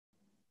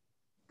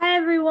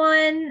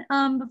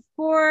everyone.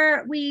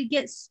 Before we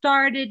get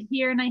started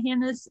here and I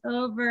hand this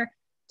over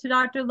to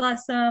Dr.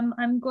 Lussum,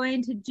 I'm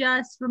going to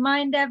just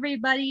remind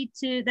everybody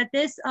that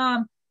this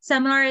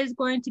seminar is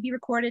going to be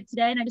recorded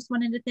today. And I just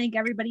wanted to thank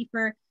everybody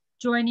for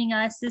joining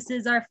us. This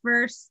is our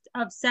first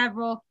of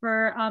several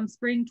for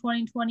spring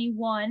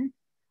 2021.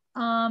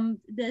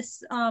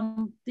 These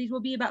will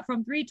be about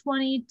from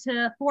 3:20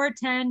 to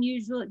 4:10,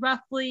 usually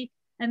roughly,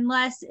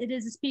 unless it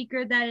is a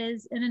speaker that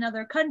is in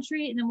another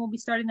country, and then we'll be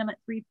starting them at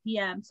 3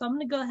 p.m. So I'm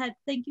going to go ahead.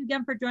 Thank you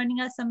again for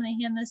joining us. I'm going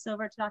to hand this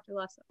over to Dr.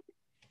 Lussum.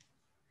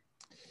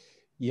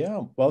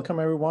 Yeah, welcome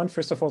everyone.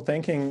 First of all,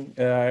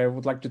 I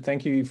would like to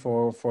thank you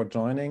for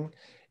joining.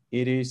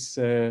 It is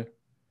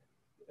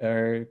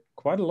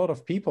quite a lot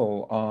of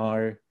people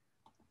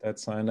that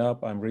signed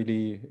up. I'm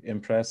really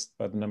impressed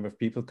by the number of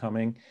people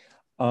coming.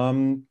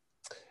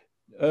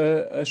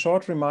 A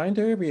short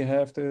reminder, we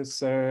have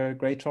this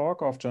great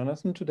talk of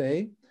Jonathan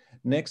today.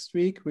 Next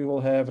week, we will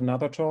have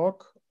another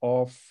talk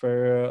of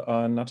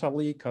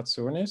Natalie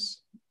Katsurnis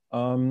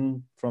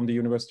from the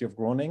University of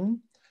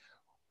Groningen.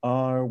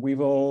 We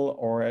will,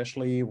 or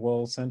Ashley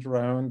will send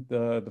around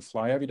the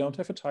flyer. We don't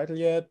have a title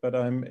yet, but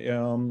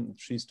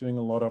she's doing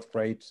a lot of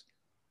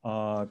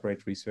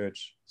great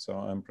research. So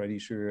I'm pretty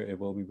sure it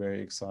will be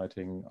very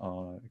exciting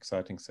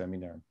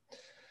seminar.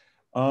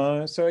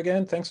 So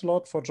again, thanks a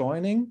lot for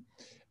joining.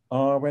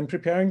 When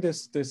preparing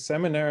this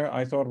seminar,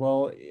 I thought,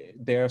 well,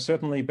 there are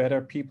certainly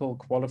better people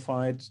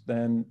qualified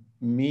than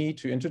me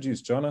to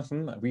introduce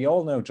Jonathan. We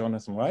all know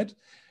Jonathan, right?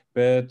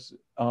 But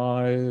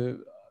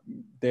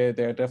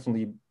there are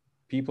definitely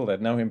people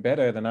that know him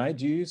better than I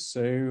do.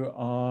 So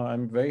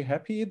I'm very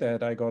happy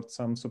that I got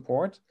some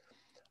support.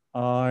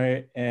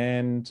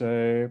 And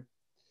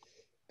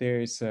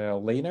there's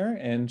Lena,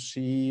 and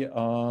she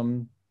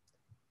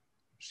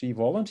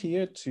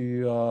volunteered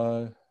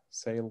to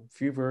say a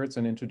few words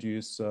and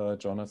introduce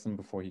Jonathan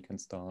before he can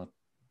start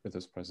with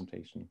his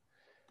presentation.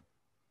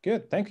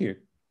 Good, thank you.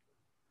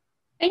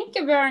 Thank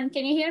you, Björn.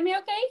 Can you hear me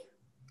okay?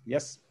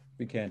 Yes,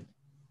 we can.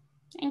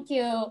 Thank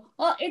you.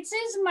 Well, it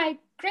is my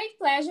great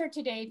pleasure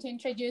today to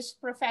introduce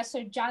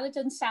Professor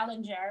Jonathan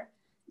Salinger.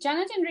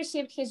 Jonathan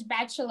received his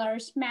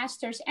bachelor's,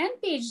 master's, and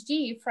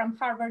PhD from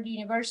Harvard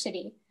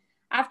University.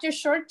 After a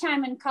short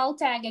time in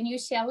Caltech and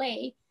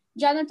UCLA,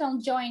 Jonathan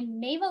joined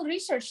Naval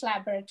Research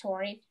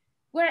Laboratory,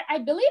 where I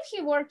believe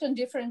he worked on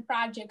different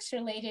projects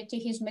related to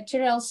his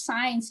material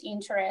science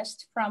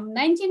interest from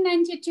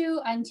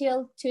 1992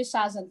 until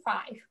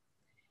 2005.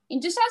 In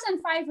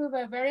 2005, we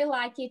were very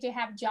lucky to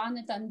have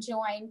Jonathan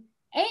join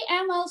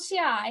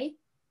AMLCI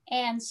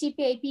and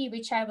CPAP,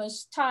 which I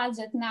was taught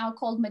that now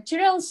called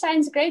Material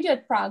Science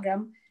Graduate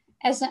Program,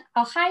 as an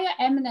Ohio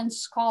Eminent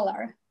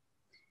Scholar.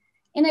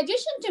 In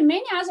addition to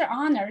many other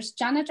honors,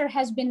 Jonathan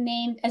has been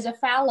named as a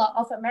Fellow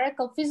of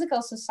American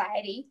Physical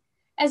Society,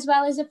 as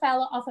well as a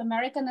Fellow of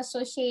American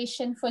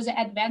Association for the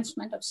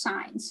Advancement of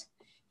Science.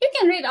 You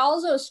can read all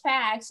those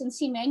facts and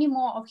see many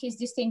more of his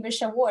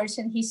distinguished awards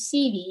in his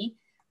CV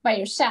by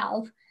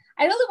yourself.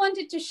 I really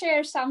wanted to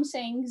share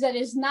something that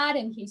is not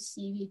in his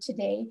CV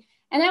today.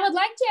 And I would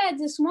like to add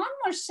this one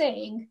more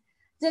thing,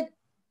 that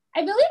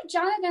I believe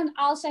Jonathan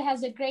also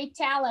has a great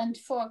talent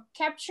for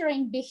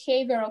capturing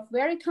behavior of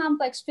very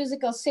complex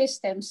physical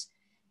systems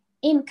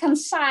in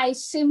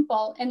concise,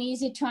 simple, and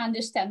easy to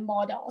understand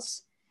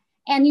models.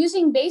 And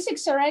using basic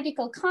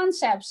theoretical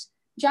concepts,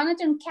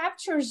 Jonathan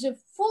captures the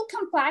full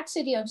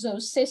complexity of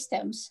those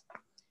systems.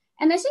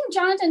 And I think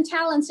Jonathan's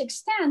talents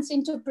extends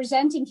into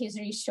presenting his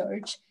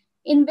research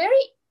in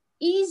very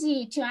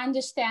easy to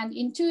understand,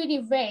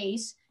 intuitive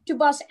ways to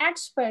both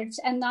experts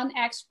and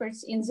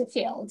non-experts in the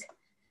field.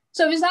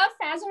 So without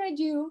further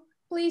ado,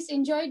 please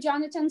enjoy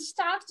Jonathan's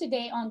talk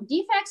today on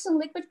defects in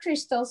liquid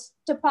crystals,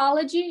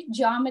 topology,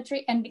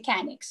 geometry, and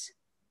mechanics.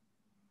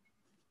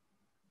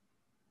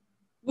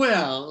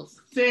 Well,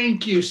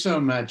 thank you so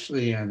much,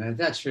 Leanna.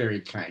 That's very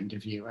kind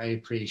of you. I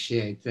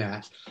appreciate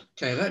that.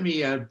 Okay, let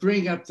me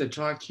bring up the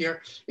talk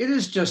here. It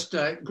is just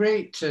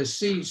great to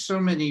see so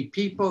many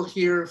people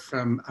here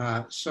from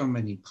so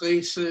many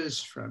places,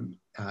 from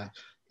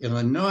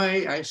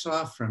Illinois, I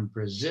saw, from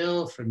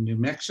Brazil, from New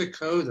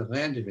Mexico, the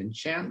land of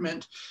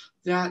enchantment.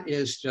 That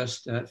is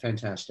just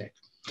fantastic.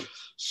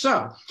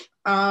 So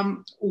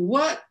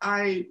what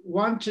I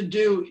want to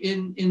do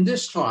in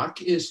this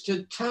talk is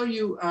to tell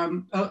you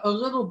a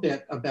little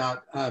bit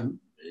about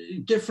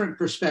different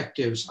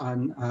perspectives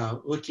on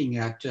looking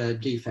at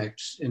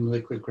defects in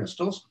liquid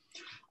crystals.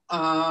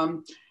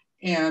 You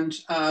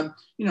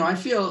know, I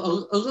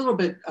feel a little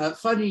bit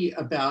funny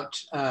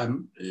about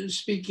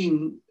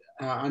speaking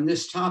on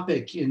this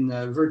topic in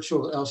the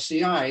virtual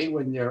LCI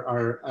when there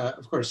are,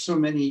 of course, so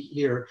many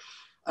here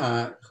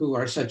who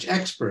are such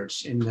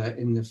experts in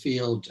the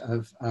field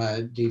of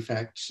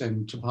defects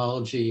and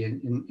topology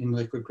in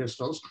liquid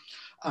crystals.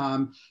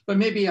 But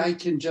maybe I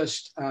can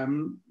just,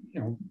 you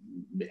know,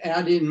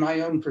 add in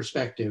my own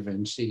perspective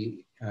and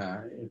see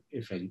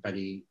if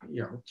anybody,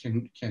 you know,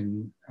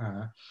 can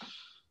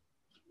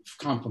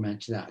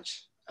complement that.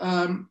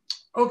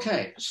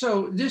 Okay,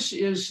 so this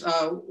is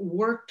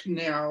work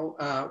now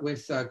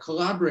with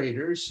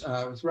collaborators,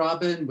 with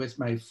Robin, with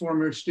my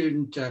former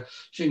student,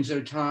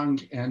 Xingzhou Tang,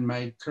 and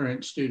my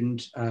current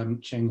student,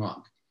 Cheng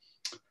Long.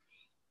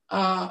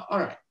 All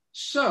right,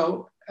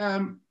 so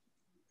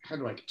how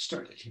do I get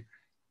started here?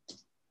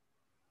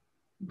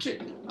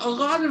 A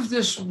lot of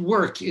this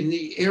work in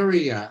the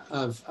area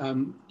of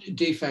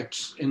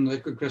defects in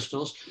liquid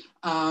crystals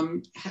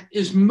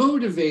is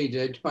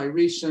motivated by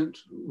recent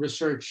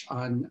research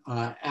on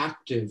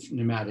active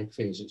pneumatic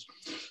phases.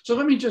 So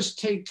let me just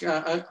take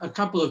a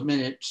couple of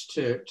minutes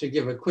to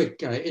give a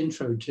quick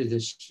intro to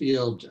this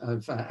field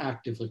of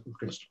active liquid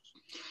crystals.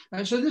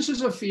 So this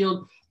is a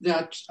field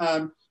that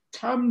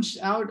comes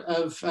out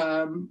of,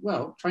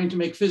 well, trying to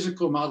make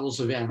physical models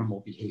of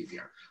animal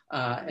behavior.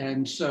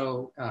 And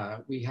so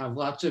we have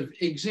lots of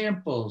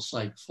examples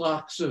like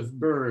flocks of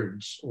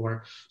birds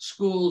or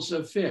schools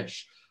of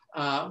fish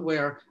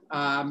where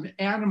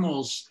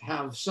animals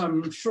have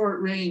some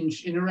short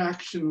range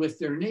interaction with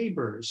their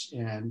neighbors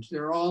and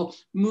they're all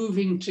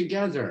moving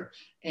together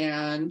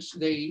and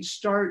they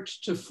start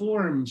to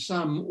form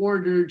some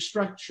ordered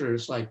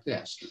structures like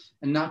this,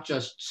 and not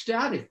just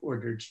static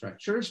ordered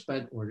structures,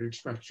 but ordered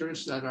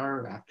structures that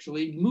are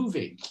actually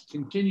moving,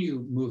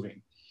 continue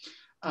moving.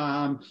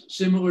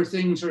 Similar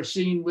things are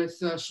seen with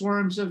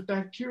swarms of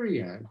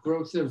bacteria,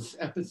 growth of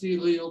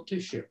epithelial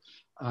tissue,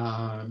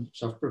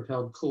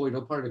 self-propelled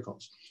colloidal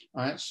particles.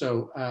 All right,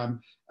 so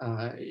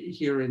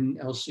here in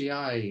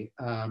LCI,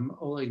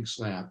 Oleg's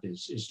lab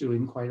is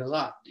doing quite a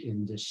lot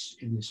in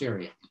this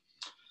area.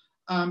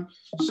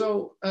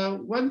 So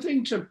one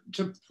thing to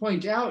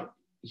point out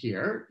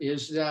here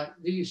is that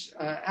these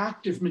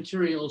active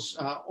materials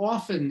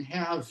often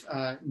have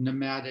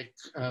pneumatic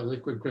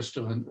liquid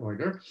crystalline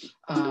order.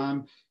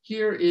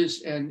 Here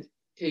is an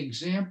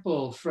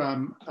example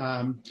from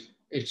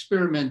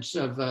experiments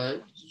of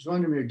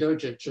Zvonimir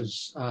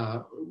Dojic's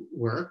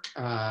work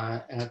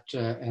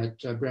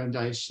at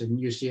Brandeis and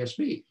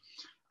UCSB.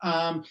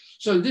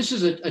 So this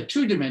is a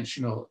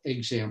two-dimensional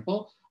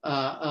example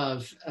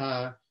of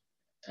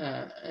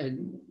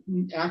an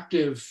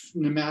active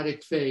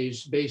pneumatic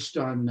phase based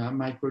on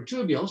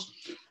microtubules.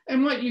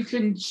 And what you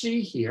can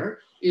see here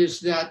is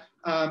that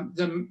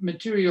the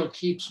material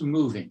keeps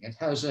moving. It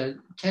has a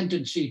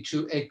tendency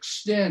to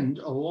extend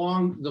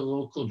along the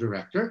local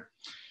director.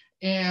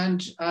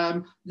 And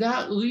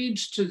that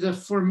leads to the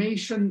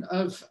formation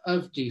of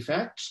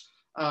defects.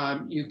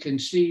 You can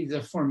see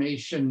the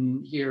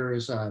formation here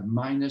is a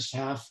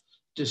 -half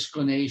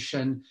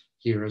disclination.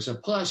 Here is a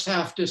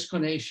 +half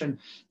disclination.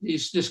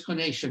 These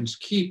disclinations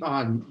keep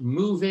on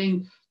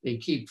moving. They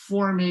keep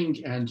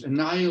forming and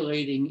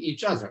annihilating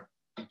each other.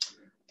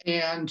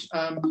 And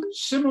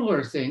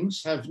similar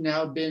things have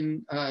now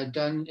been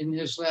done in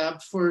his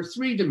lab for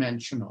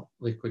three-dimensional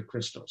liquid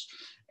crystals.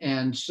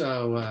 And so,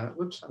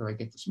 whoops, how do I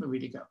get this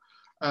movie to go?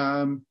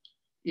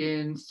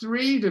 In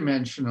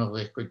three-dimensional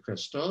liquid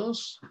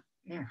crystals,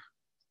 yeah,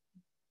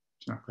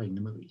 it's not playing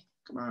the movie.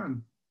 Come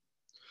on.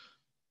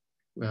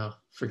 Well,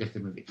 forget the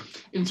movie.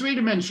 In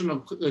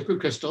three-dimensional liquid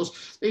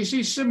crystals, they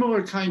see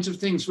similar kinds of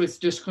things with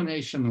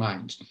disclination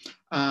lines.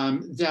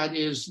 That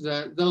is,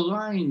 the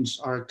lines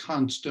are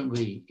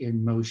constantly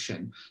in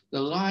motion.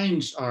 The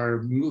lines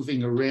are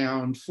moving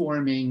around,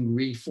 forming,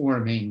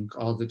 reforming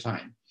all the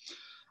time.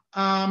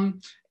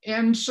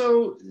 And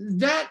so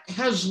that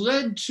has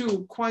led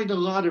to quite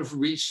a lot of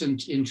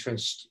recent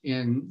interest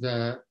in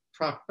the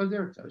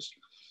there it goes.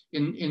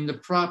 In the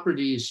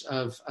properties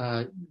of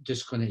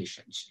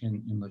disclinations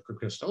in liquid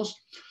crystals.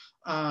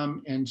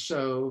 And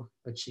so,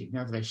 let's see,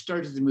 now that I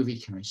started the movie,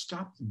 can I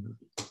stop the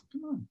movie?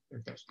 Come on, there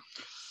it goes.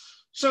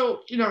 So,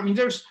 you know, I mean,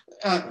 there's,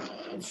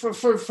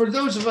 for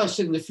those of us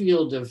in the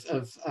field of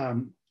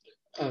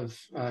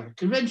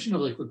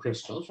conventional liquid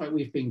crystals, right,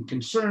 we've been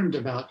concerned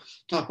about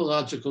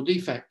topological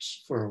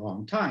defects for a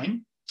long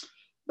time.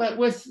 But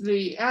with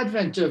the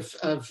advent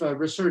of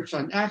research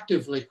on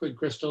active liquid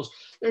crystals,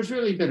 there's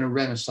really been a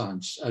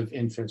renaissance of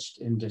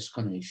interest in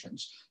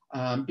disclinations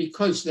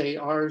because they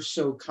are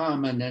so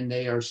common and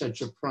they are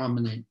such a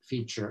prominent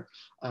feature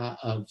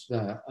of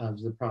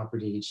the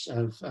properties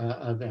of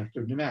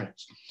active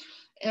pneumatics.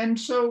 And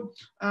so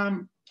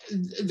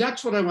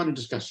that's what I want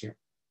to discuss here.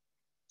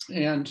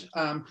 And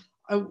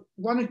I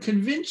want to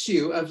convince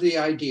you of the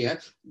idea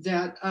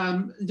that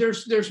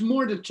there's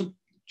more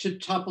to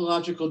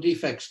topological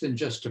defects than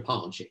just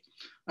topology,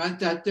 right?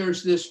 That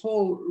there's this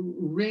whole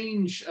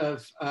range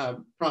of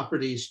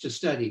properties to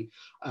study,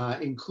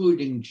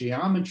 including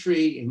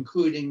geometry,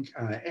 including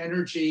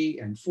energy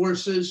and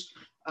forces,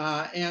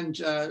 and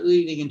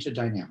leading into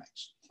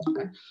dynamics.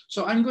 Okay?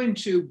 So I'm going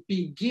to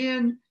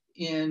begin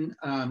in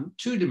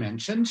 2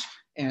 dimensions.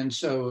 And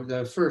so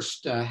the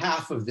first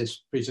half of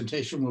this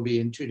presentation will be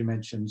in 2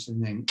 dimensions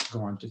and then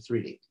go on to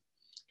 3D.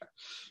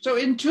 So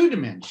in 2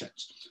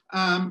 dimensions,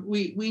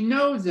 we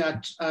know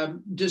that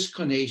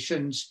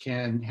disclinations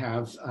can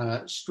have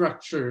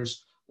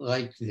structures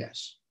like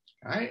this.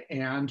 Right?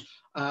 And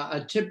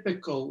a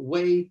typical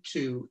way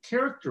to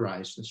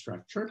characterize the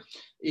structure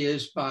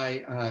is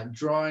by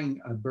drawing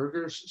a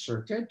Berger's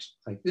circuit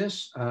like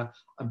this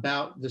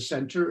about the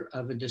center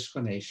of a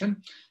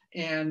disclination,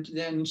 and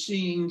then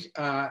seeing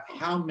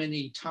how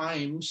many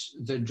times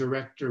the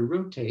director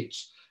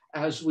rotates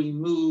as we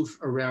move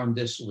around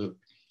this loop.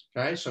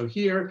 Okay, so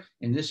here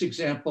in this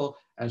example,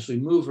 as we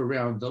move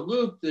around the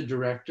loop, the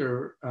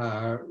director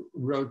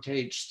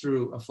rotates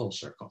through a full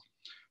circle.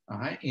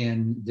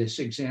 In this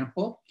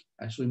example,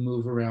 as we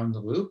move around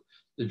the loop,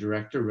 the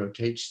director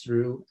rotates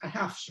through a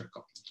half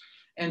circle.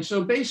 And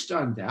so based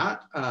on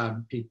that,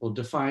 people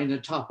define a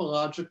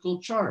topological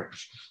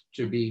charge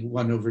to be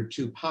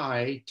 1/2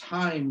 pi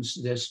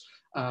times this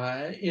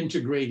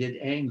integrated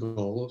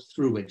angle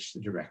through which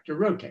the director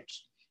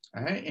rotates.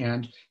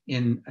 And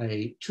in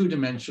a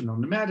two-dimensional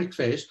nematic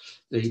phase,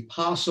 the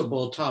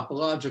possible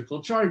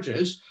topological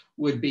charges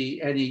would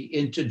be any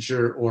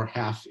integer or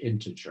half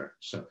integer.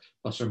 So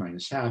plus or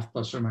minus half,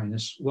 plus or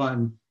minus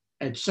 1,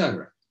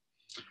 etc.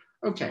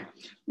 Okay,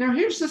 now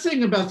here's the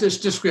thing about this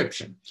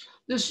description.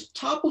 This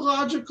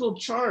topological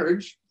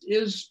charge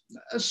is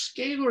a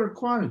scalar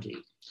quantity,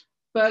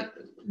 but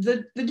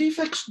the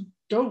defects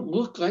don't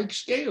look like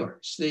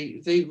scalars.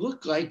 They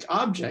look like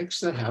objects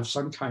that have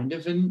some kind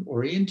of an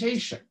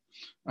orientation,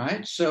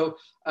 right? So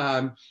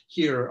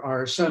here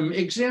are some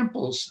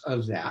examples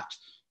of that,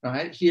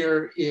 right?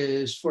 Here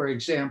is, for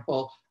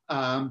example,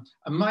 a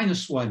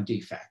 -1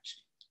 defect.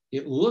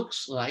 It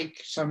looks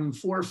like some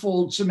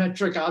fourfold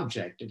symmetric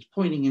object. It's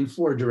pointing in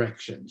 4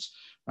 directions,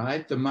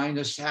 right? The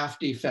 -1/2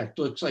 defect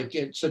looks like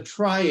it's a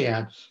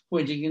triad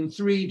pointing in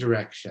 3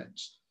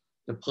 directions.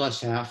 The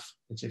 +1/2,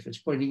 as if it's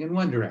pointing in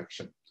 1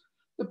 direction.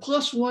 The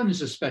 +1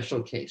 is a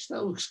special case.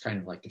 That looks kind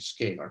of like a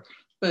scalar,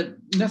 but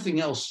nothing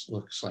else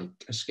looks like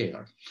a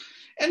scalar.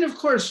 And of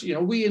course,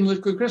 we in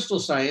liquid crystal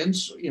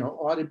science,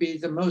 ought to be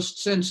the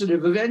most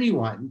sensitive of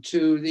anyone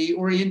to the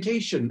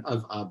orientation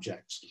of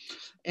objects.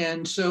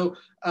 And so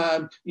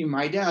you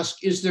might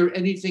ask, is there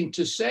anything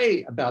to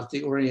say about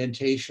the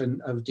orientation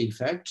of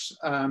defects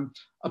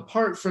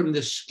apart from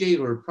the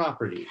scalar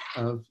property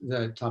of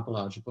the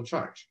topological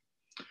charge?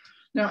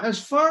 Now,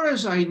 as far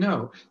as I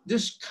know,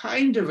 this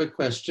kind of a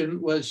question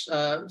was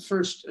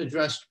first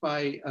addressed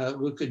by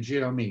Luca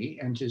Giomi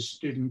and his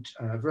student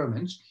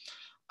Vromans.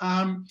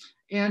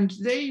 And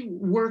they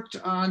worked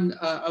on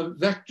a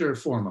vector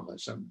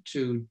formalism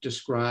to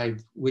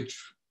describe which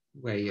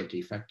way a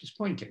defect is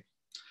pointing.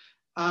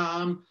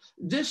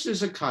 This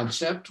is a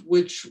concept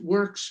which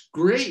works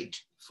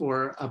great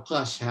for a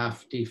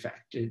 +1/2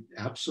 defect. It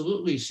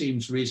absolutely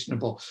seems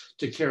reasonable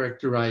to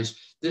characterize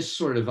this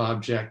sort of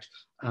object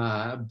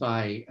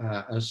by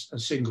a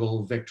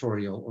single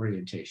vectorial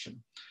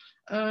orientation.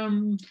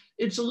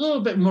 It's a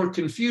little bit more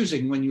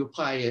confusing when you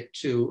apply it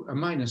to a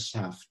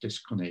 -1/2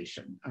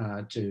 disclination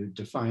to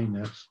define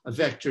a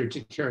vector to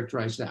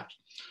characterize that.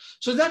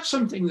 So that's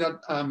something that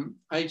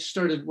I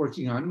started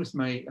working on with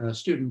my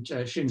student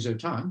Xingzhou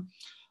Tang.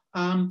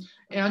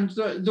 And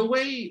the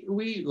way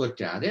we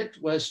looked at it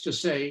was to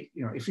say,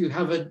 if you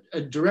have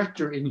a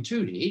director in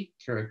 2D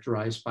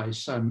characterized by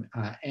some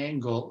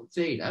angle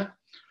theta,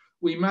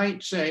 we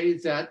might say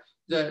that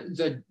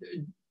the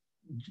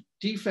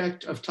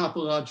defect of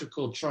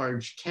topological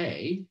charge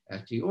K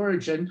at the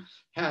origin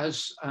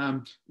has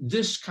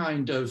this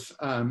kind of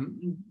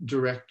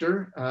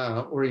director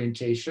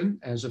orientation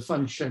as a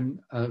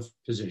function of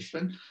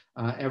position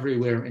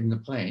everywhere in the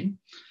plane.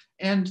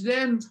 And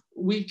then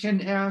we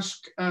can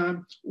ask,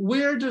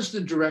 where does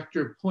the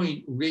director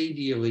point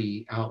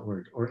radially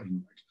outward or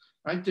inward,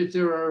 right? That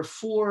there are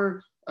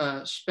 4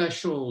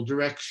 special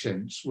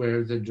directions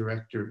where the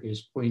director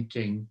is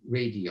pointing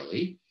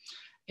radially,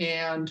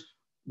 and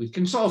we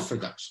can solve for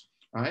those,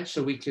 right?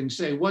 So we can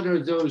say, what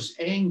are those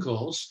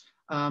angles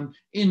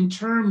in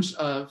terms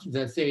of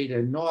the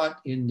theta naught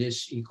in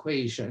this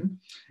equation?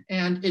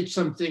 And it's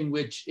something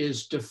which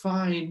is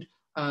defined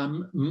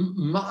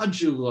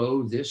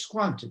modulo this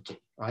quantity,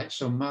 right?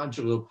 So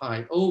modulo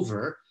pi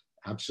over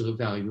absolute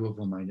value of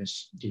 1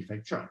 minus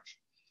defect charge.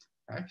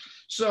 Okay?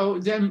 So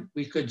then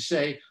we could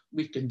say,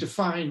 we can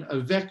define a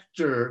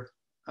vector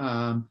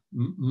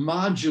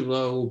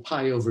modulo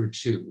pi over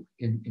 2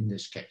 in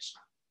this case,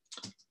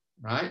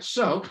 right?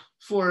 So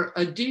for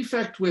a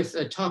defect with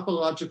a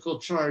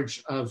topological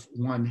charge of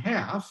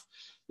 1/2,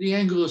 the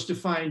angle is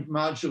defined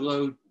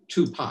modulo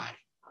 2 pi,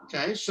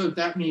 okay? So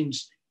that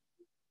means,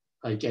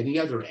 like any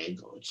other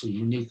angle, it's a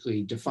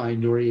uniquely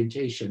defined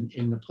orientation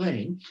in the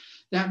plane.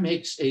 That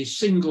makes a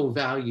single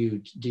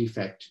valued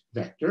defect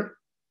vector.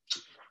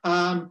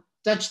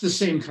 That's the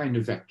same kind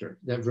of vector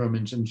that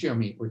Vromans and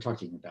Giomi were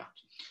talking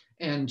about.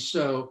 And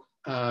so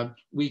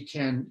we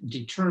can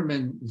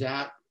determine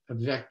that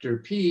vector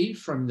P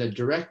from the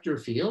director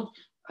field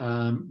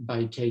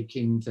by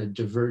taking the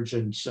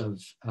divergence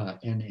of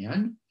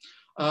NN,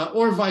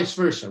 or vice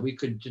versa. We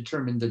could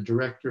determine the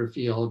director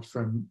field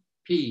from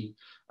P,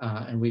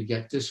 and we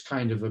get this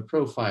kind of a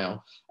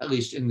profile, at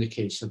least in the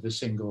case of a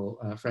single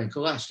Frank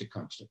elastic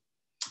constant.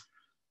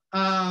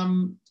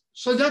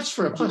 So that's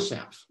for a plus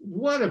half.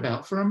 What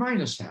about for a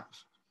minus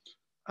half?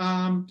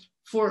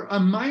 For a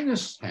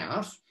minus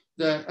half,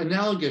 the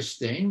analogous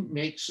thing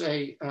makes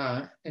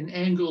an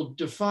angle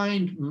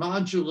defined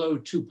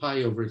modulo 2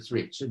 pi over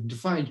 3. So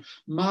defined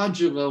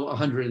modulo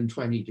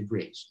 120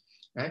 degrees.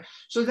 Okay?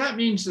 So that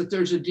means that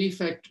there's a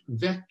defect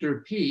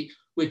vector P,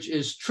 which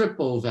is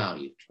triple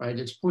valued, right?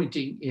 It's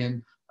pointing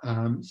in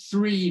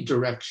 3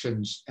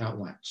 directions at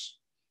once.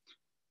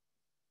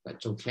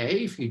 That's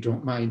okay if you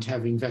don't mind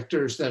having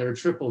vectors that are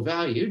triple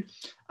valued.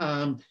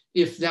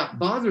 If that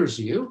bothers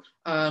you,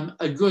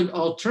 a good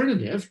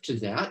alternative to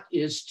that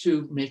is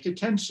to make a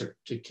tensor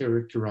to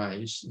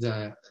characterize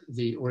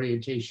the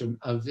orientation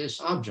of this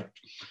object.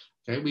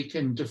 Okay, we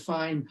can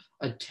define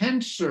a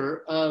tensor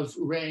of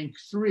rank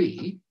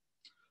 3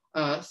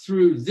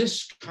 through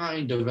this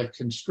kind of a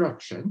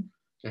construction.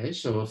 Okay,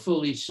 so a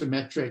fully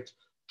symmetric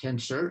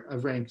tensor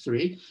of rank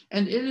 3,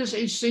 and it is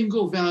a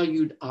single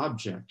valued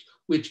object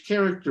which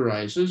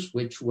characterizes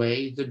which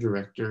way the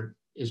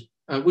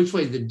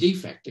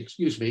defect,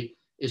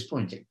 is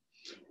pointing.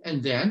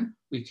 And then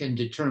we can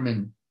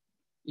determine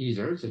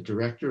either the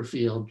director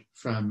field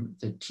from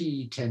the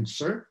T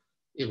tensor,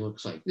 it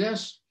looks like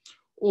this,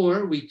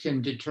 or we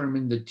can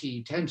determine the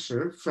T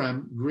tensor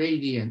from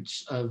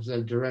gradients of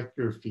the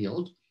director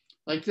field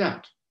like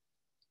that.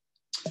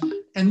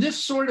 And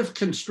this sort of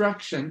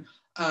construction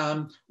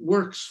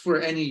works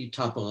for any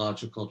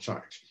topological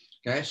charge.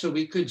 Okay, so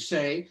we could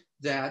say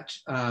that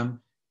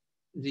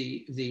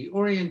the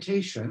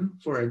orientation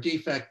for a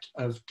defect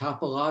of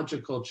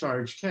topological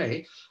charge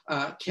K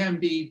can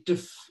be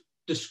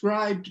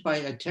described by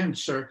a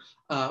tensor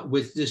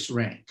with this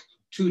rank,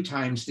 2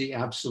 times the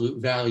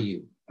absolute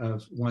value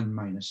of 1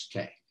 minus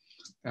K.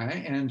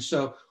 Okay, and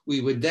so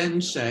we would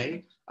then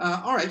say,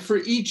 all right, for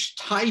each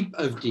type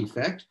of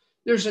defect,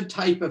 there's a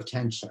type of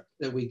tensor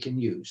that we can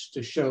use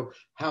to show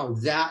how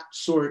that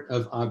sort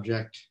of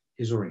object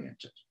is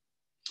oriented.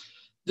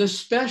 The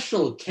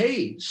special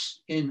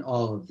case in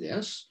all of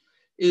this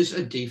is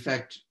a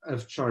defect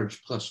of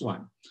charge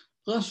 +1.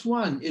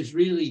 +1 is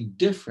really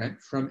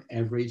different from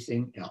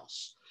everything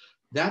else.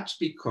 That's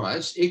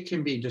because it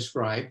can be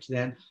described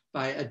then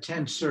by a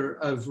tensor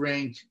of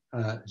rank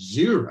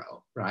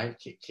 0, right?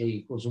 K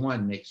equals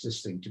 1 makes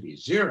this thing to be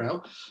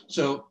 0.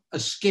 So a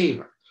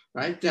scalar,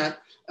 right?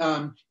 That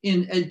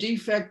in a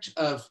defect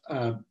of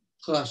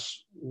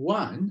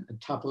 +1, a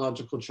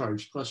topological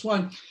charge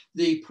 +1,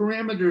 the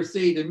parameter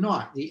theta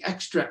naught, the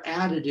extra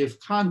additive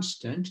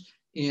constant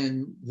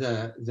in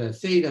the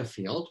theta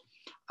field,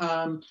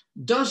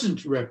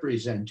 doesn't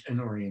represent an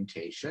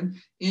orientation.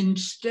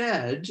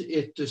 Instead,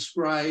 it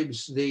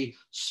describes the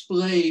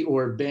splay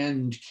or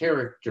bend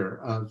character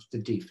of the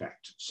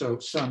defect. So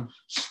some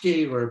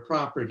scalar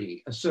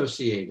property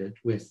associated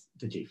with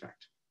the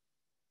defect.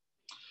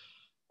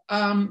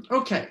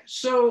 Okay,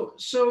 so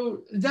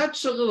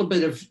that's a little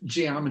bit of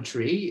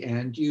geometry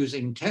and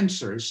using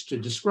tensors to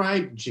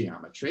describe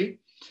geometry.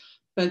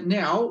 But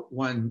now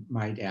one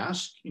might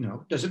ask,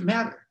 does it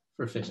matter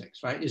for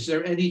physics, right? Is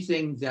there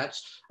anything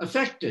that's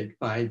affected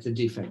by the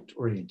defect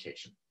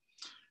orientation?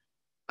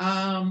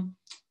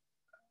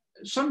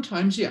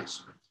 Sometimes,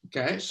 yes.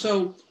 Okay,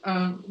 so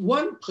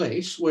one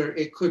place where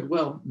it could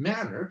well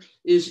matter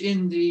is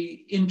in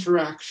the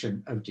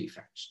interaction of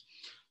defects.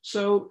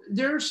 So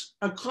there's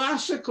a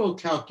classical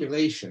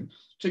calculation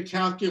to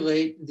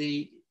calculate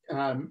the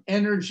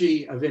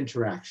energy of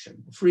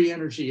interaction, free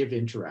energy of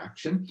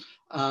interaction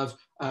of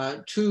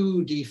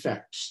 2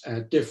 defects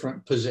at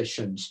different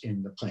positions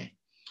in the plane.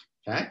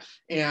 Okay,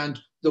 and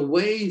the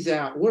way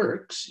that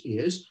works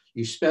is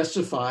you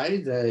specify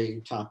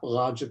the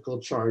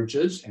topological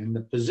charges and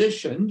the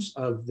positions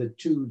of the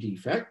 2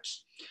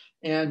 defects,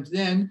 and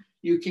then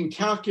you can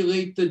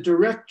calculate the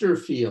director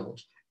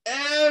field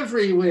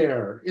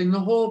everywhere in the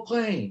whole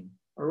plane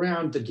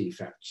around the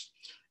defects,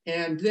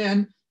 and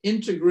then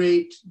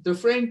integrate the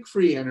Frank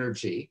free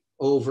energy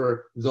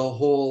over the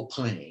whole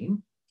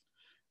plane.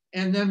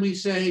 And then we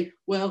say,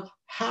 well,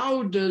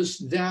 how does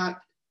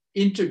that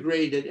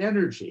integrated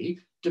energy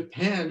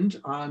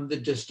depend on the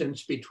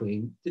distance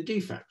between the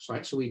defects,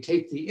 right? So we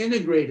take the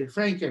integrated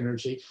Frank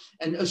energy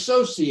and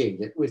associate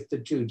it with the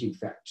 2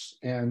 defects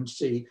and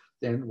see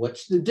then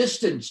what's the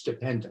distance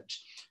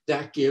dependence.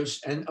 That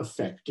gives an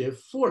effective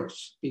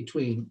force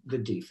between the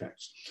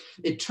defects.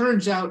 It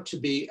turns out to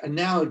be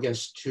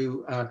analogous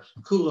to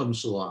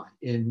Coulomb's law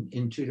in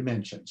 2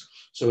 dimensions.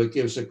 So it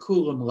gives a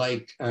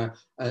Coulomb-like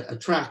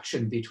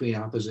attraction between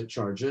opposite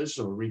charges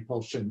or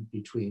repulsion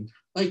between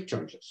like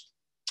charges,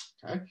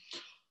 okay?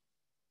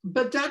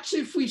 But that's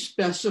if we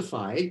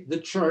specify the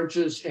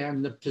charges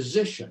and the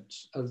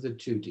positions of the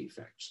 2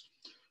 defects.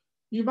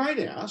 You might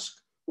ask,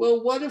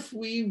 well, what if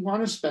we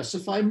want to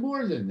specify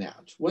more than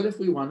that? What if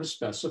we want to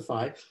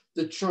specify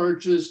the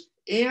charges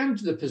and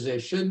the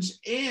positions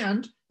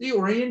and the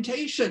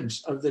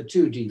orientations of the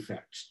 2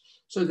 defects?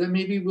 So that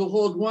maybe we'll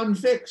hold one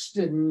fixed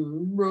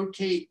and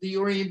rotate the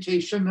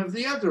orientation of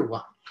the other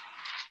one.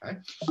 Okay?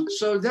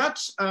 So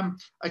that's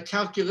a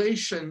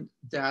calculation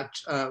that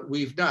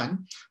we've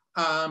done.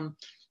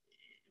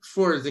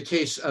 for the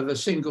case of a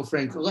single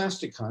Frank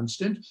elastic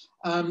constant,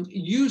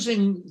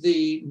 using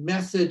the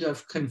method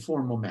of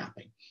conformal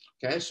mapping.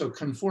 Okay, so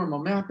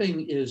conformal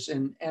mapping is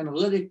an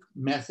analytic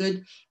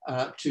method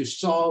to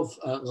solve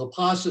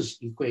Laplace's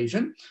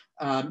equation.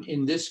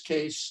 In this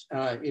case,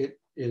 it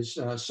is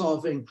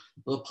solving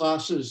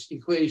Laplace's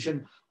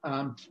equation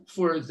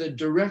for the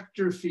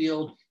director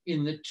field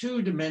in the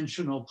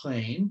two-dimensional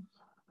plane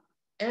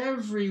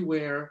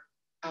everywhere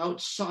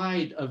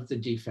outside of the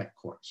defect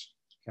cores.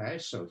 Okay,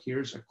 so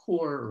here's a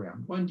core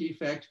around one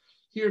defect,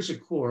 here's a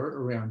core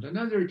around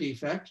another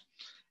defect.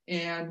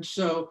 And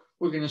so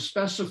we're going to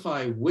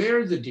specify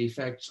where the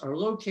defects are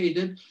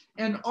located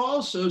and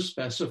also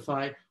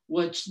specify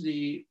what's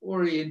the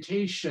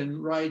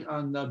orientation right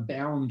on the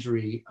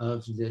boundary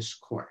of this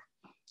core.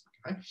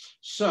 Okay?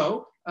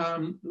 So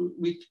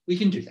we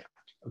can do that.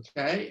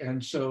 Okay,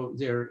 and so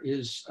there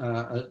is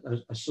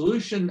a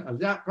solution of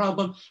that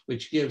problem,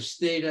 which gives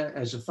theta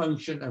as a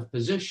function of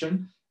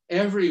position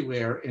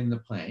everywhere in the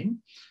plane.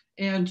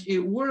 And it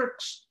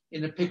works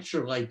in a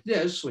picture like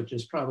this, which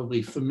is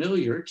probably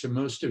familiar to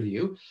most of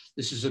you.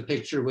 This is a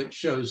picture which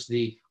shows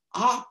the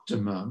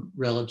optimum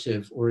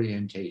relative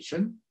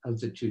orientation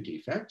of the two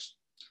defects.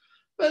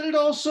 But it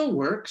also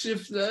works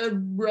if the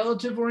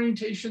relative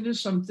orientation is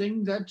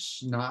something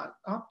that's not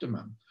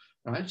optimum.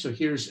 Right, so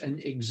here's an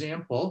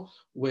example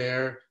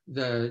where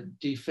the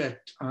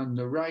defect on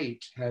the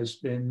right has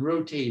been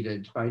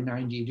rotated by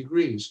 90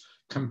 degrees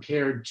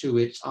compared to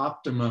its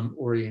optimum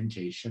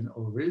orientation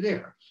over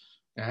there.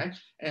 Okay,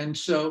 and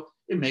so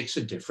it makes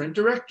a different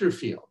director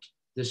field.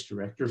 This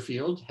director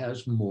field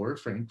has more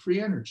Frank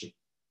free energy.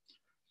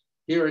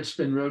 Here it's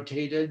been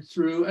rotated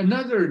through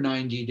another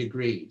 90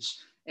 degrees,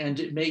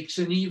 and it makes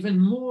an even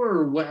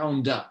more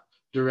wound up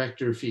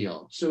director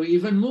field, so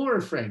even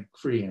more Frank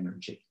free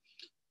energy,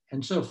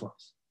 and so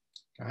forth.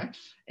 Okay,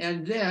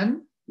 and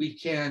then we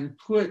can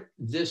put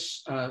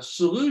this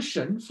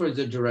solution for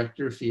the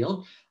director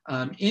field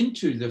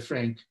into the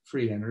Frank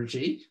free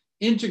energy,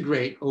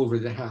 integrate over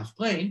the half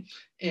plane,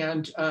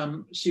 and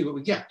see what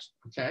we get.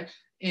 Okay,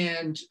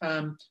 and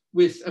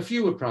with a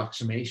few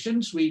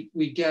approximations,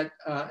 we get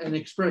an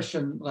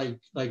expression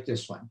like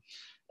this one.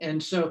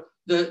 And so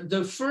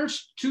the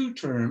first two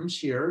terms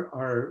here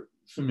are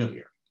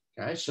familiar.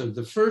 Okay, so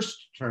the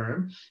first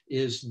term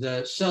is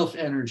the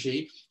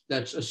self-energy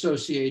that's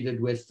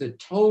associated with the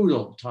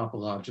total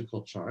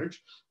topological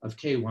charge of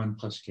K1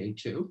 plus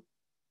K2.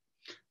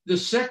 The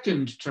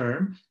second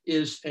term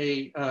is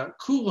a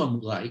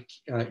Coulomb-like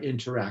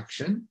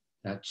interaction.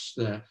 That's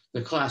the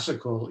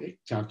classical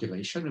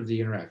calculation of the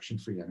interaction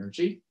free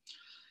energy.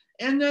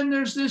 And then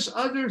there's this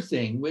other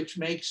thing which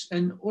makes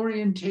an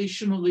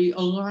orientationally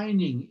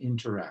aligning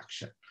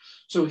interaction.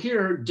 So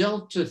here,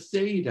 delta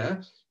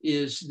theta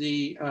is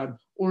the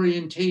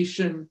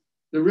orientation,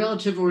 the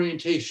relative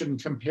orientation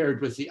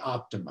compared with the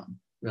optimum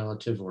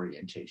relative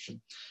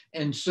orientation.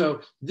 And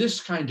so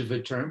this kind of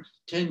a term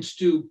tends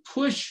to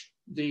push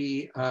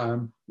the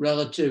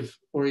relative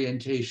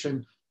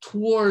orientation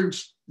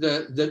towards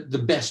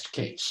the best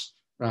case,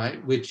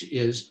 right? Which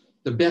is,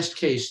 the best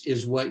case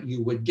is what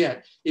you would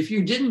get if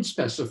you didn't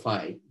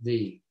specify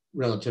the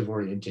relative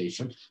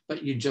orientation,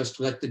 but you just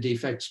let the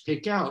defects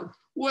pick out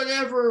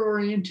whatever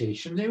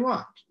orientation they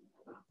want.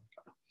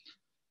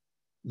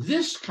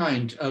 This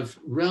kind of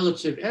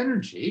relative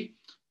energy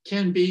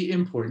can be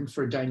important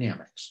for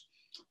dynamics.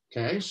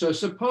 Okay, so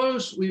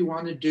suppose we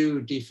want to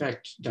do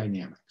defect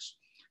dynamics.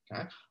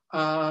 Okay,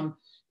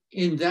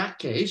 in that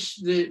case,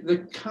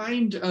 the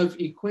kind of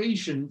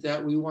equation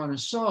that we want to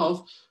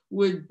solve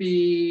would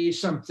be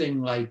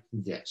something like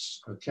this.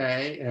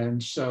 Okay,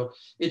 and so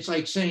it's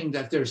like saying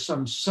that there's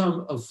some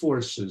sum of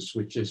forces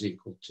which is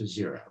equal to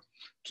 0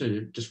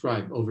 to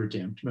describe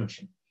overdamped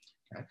motion.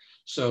 Okay.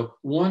 So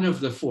one of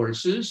the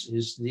forces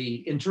is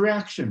the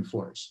interaction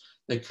force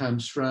that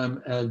comes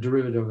from a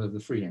derivative of the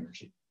free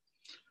energy.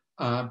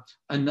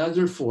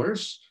 Another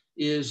force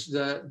is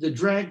the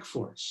drag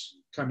force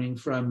coming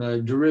from a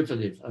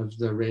derivative of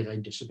the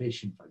Rayleigh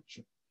dissipation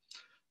function.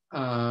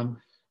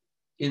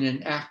 In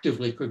an active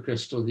liquid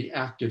crystal, the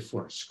active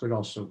force could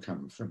also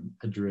come from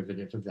a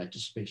derivative of that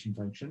dissipation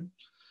function.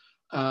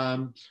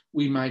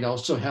 We might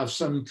also have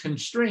some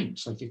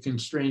constraints, like a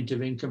constraint of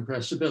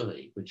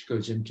incompressibility, which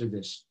goes into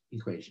this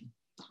equation.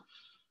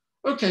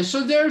 Okay,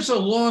 so there's a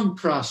long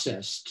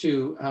process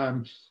to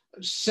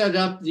set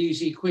up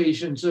these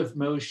equations of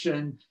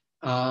motion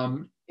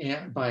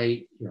and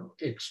by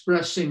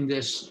expressing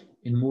this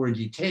in more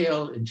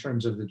detail in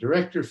terms of the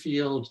director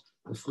field,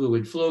 the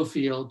fluid flow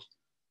field,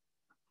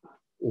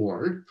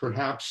 or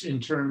perhaps in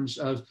terms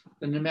of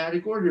the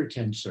nematic order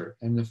tensor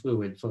and the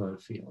fluid flow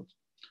field,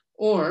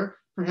 or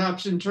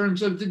perhaps in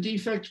terms of the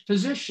defect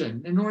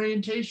position and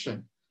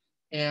orientation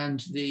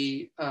and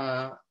the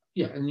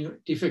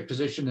defect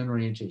position and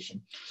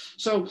orientation.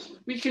 So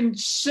we can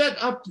set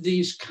up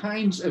these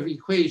kinds of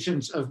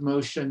equations of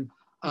motion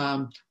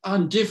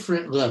on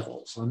different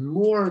levels, on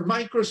more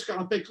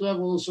microscopic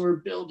levels or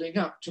building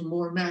up to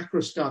more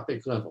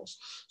macroscopic levels.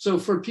 So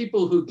for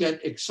people who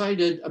get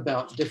excited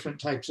about different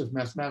types of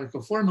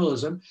mathematical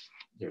formalism,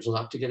 there's a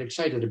lot to get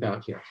excited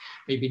about here.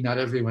 Maybe not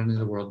everyone in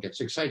the world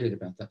gets excited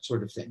about that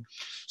sort of thing.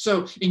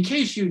 So in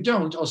case you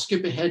don't, I'll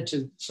skip ahead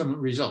to some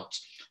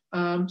results.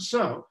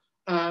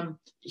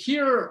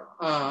 Here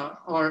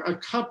are a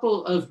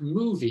couple of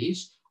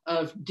movies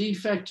of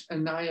defect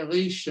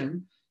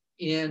annihilation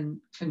in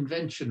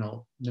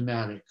conventional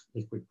nematic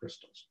liquid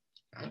crystals.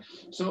 Okay?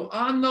 So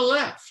on the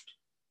left,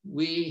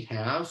 we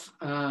have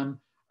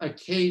a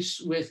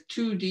case with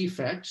two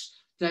defects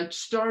that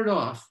start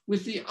off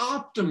with the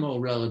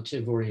optimal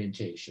relative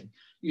orientation.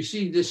 You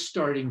see this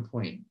starting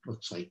point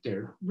looks like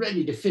they're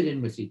ready to fit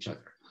in with each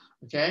other,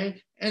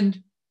 okay?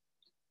 And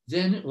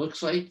then it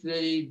looks like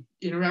the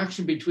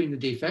interaction between the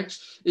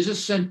defects is a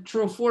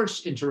central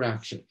force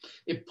interaction.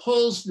 It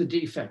pulls the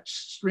defects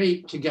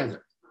straight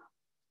together.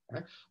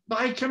 Okay?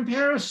 By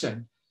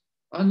comparison,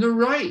 on the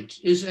right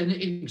is an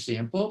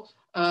example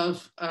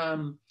of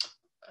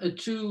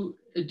two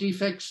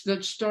defects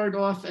that start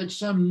off at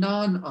some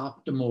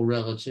non-optimal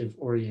relative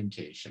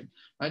orientation,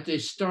 right? They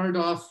start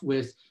off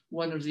with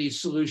one of these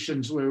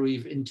solutions where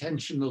we've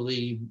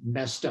intentionally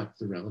messed up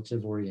the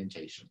relative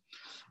orientation.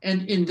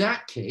 And in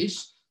that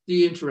case,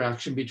 the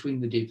interaction between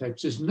the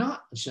defects is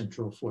not a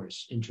central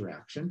force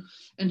interaction.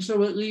 And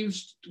so it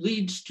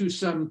leads to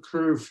some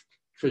curved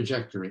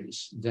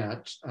trajectories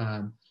that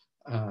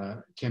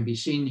can be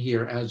seen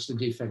here as the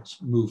defects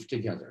move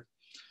together.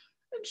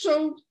 And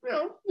so,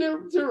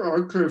 there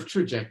are curved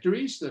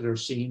trajectories that are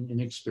seen in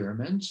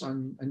experiments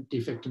on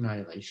defect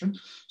annihilation.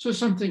 So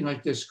something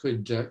like this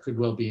could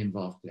well be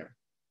involved there.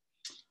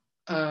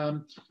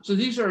 So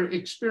these are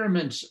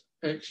experiments,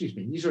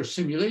 these are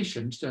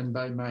simulations done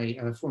by my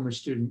former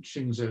student,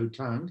 Xingzhou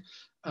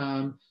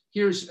Tang.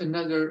 Here's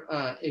another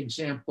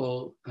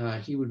example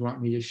he would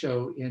want me to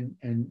show in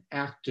an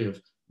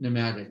active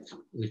nematic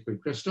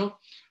liquid crystal.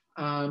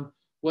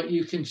 What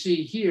you can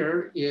see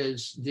here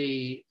is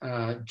the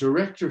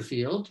director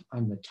field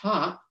on the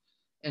top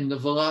and the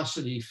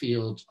velocity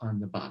field on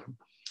the bottom.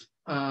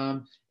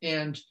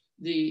 And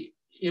the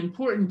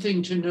important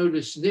thing to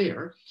notice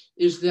there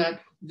is that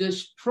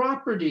this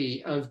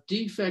property of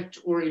defect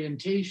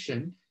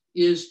orientation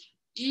is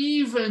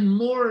even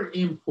more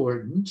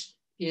important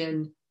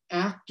in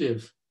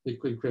active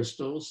liquid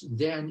crystals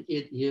than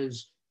it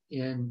is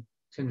in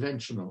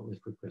conventional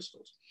liquid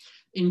crystals.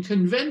 In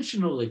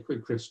conventional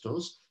liquid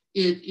crystals,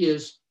 it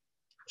is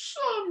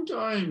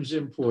sometimes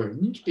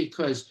important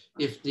because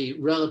if the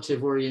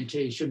relative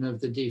orientation of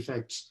the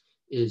defects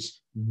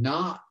is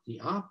not the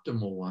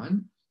optimal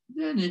one,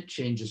 then it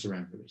changes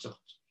around the result.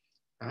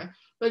 Okay?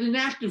 But in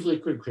active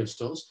liquid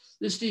crystals,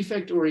 this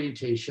defect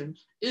orientation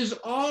is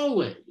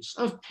always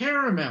of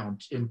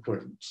paramount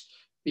importance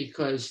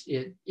because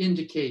it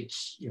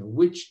indicates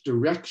which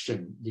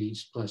direction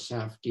these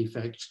 +half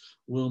defects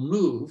will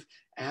move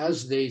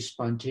as they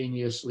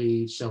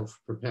spontaneously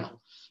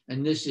self-propel.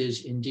 And this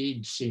is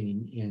indeed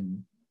seen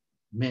in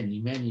many,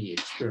 many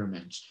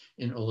experiments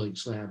in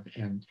Oleg's lab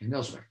and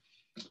elsewhere.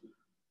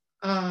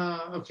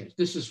 Okay,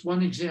 this is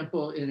one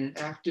example in an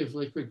active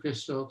liquid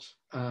crystal.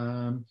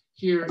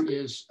 Here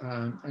is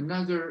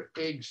another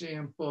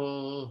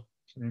example.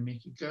 Can I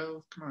make it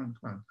go? Come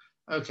on.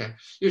 Okay,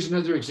 here's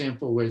another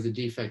example where the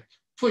defect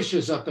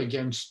pushes up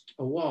against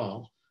a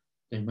wall.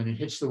 And when it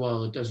hits the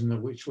wall, it doesn't know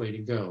which way to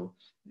go.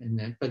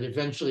 But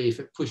eventually, if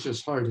it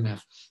pushes hard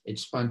enough, it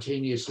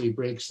spontaneously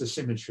breaks the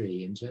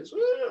symmetry and says,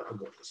 oh, I'll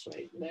go this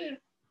way,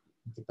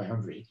 the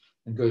boundary,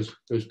 and goes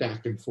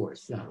back and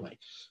forth that way.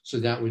 So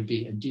that would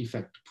be a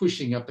defect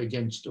pushing up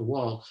against a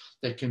wall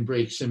that can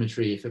break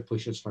symmetry if it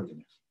pushes hard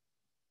enough.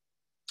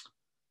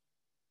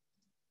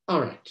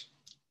 All right,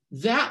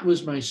 that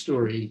was my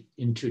story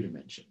in 2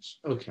 dimensions.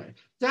 Okay,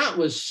 that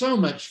was so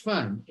much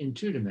fun in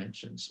 2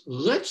 dimensions.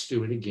 Let's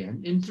do it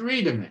again in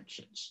 3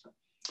 dimensions.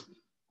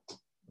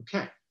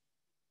 Okay,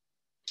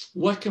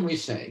 what can we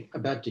say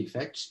about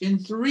defects in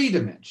 3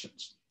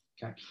 dimensions?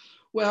 Okay,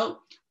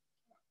 well,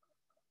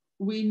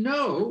 we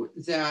know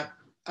that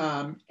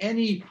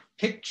any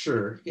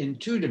picture in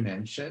 2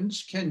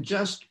 dimensions can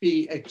just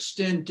be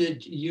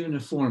extended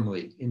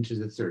uniformly into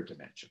the 3rd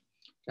dimension.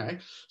 Okay,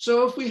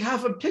 so if we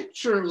have a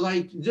picture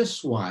like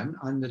this one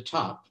on the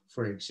top,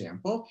 for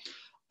example,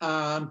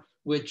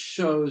 which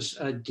shows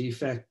a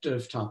defect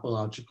of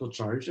topological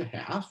charge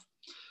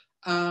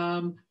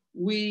 1/2,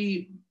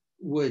 we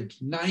would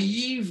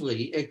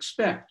naively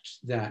expect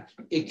that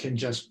it can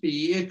just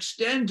be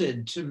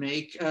extended to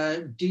make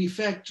a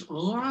defect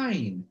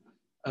line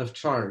of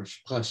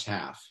charge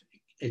 +1/2,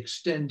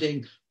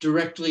 extending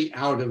directly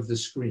out of the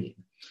screen.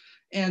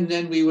 And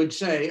then we would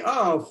say,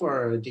 oh,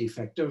 for a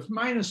defect of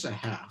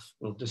 -1/2,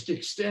 we'll just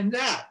extend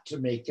that to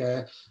make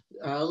a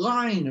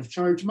line of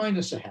charge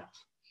 -1/2.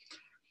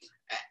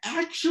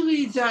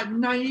 Actually, that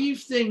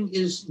naive thing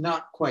is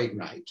not quite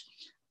right.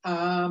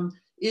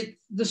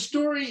 The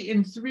story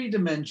in 3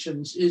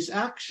 dimensions is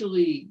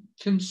actually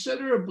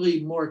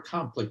considerably more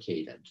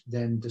complicated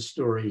than the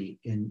story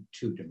in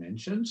 2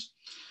 dimensions.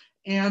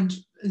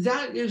 And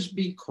that is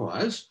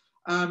because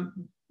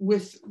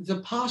with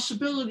the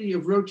possibility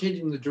of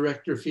rotating the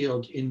director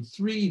field in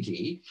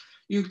 3D,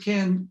 you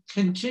can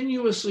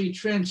continuously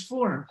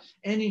transform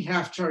any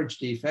half-charge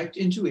defect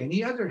into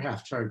any other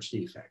half-charge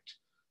defect.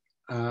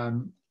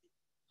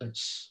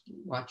 Let's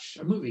watch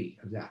a movie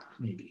of that,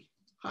 maybe.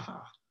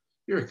 Haha,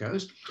 here it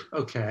goes.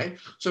 Okay,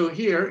 so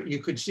here you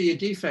could see a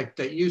defect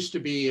that used to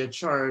be a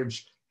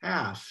charge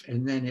half,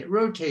 and then it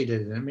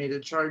rotated and it made a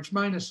charge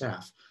minus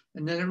half,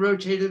 and then it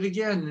rotated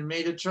again and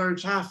made a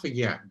charge half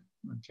again,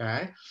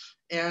 okay?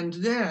 And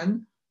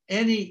then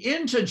any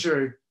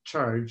integer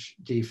charge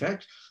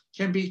defect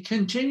can be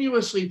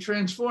continuously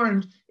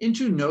transformed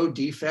into no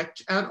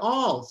defect at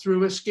all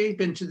through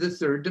escape into the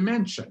third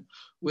dimension,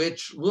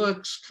 which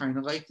looks kind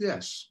of like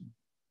this.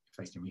 If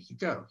I can make it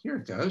go, here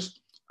it goes.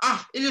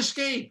 Ah, it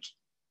escaped.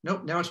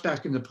 Nope, now it's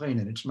back in the plane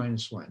and it's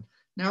 -1.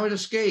 Now it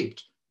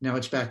escaped. Now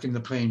it's back in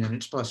the plane and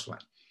it's +1,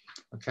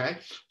 okay?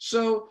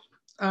 So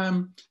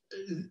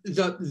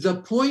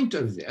the point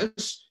of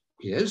this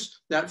is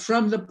that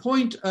from the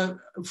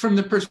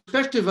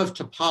perspective of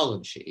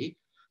topology,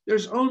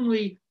 there's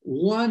only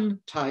one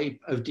type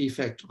of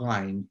defect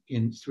line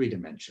in 3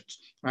 dimensions,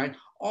 right?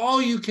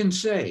 All you can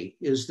say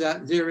is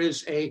that there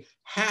is a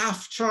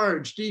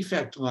half-charge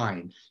defect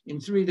line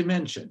in 3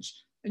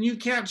 dimensions. And you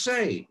can't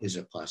say, is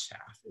it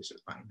 +1/2? Is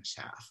it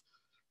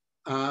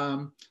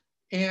 -1/2?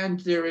 And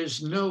there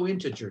is no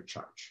integer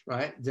charge,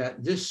 right?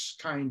 That this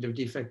kind of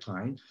defect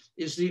line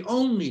is the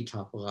only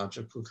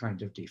topological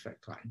kind of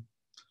defect line.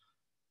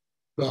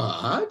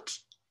 But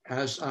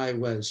as I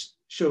was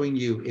showing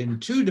you in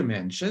 2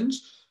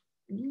 dimensions,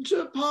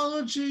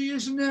 topology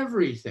isn't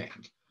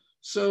everything.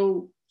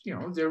 So, you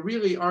know, there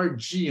really are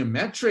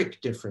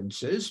geometric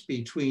differences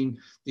between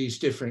these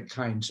different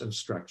kinds of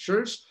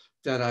structures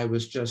that I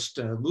was just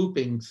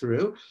looping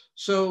through.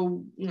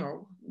 So, you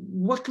know,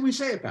 what can we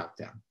say about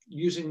them?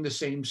 Using the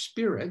same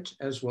spirit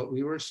as what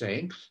we were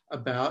saying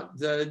about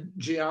the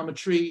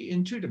geometry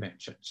in 2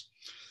 dimensions.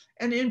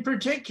 And in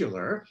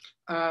particular,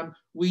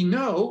 we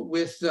know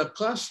with the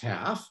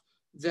 +1/2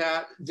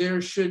 that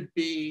there should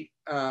be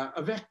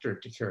a vector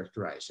to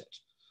characterize it.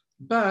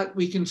 But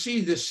we can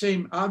see the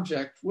same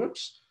object,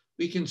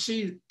 we can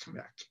see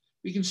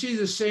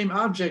the same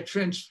object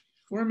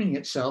transforming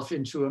itself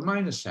into a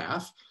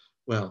 -1/2.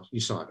 Well, you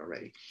saw it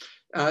already.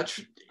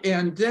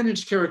 And then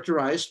it's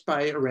characterized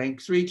by a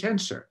rank 3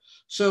 tensor.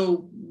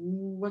 So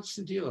what's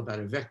the deal about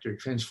a vector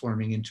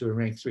transforming into a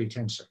rank 3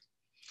 tensor?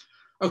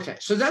 Okay,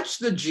 so that's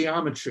the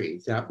geometry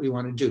that we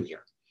want to do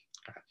here.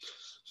 Okay.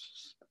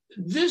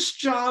 This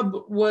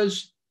job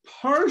was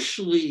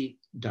partially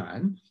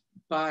done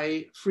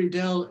by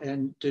Friedel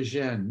and de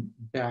Gennes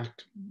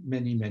back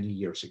many, many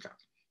years ago.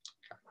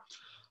 Okay.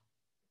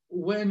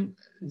 When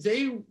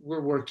they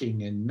were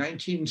working in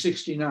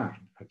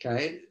 1969,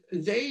 okay,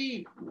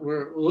 they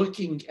were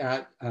looking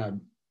at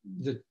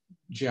the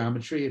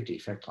geometry of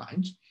defect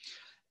lines,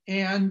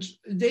 and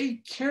they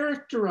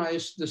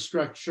characterized the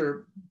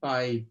structure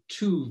by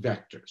 2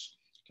 vectors.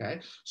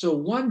 Okay, so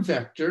one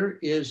vector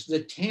is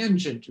the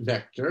tangent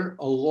vector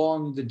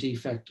along the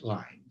defect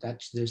line.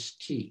 That's this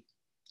T.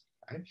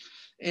 Okay?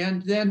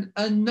 And then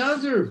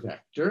another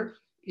vector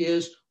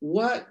is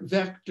what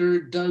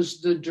vector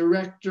does the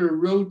director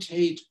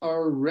rotate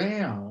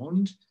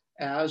around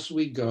as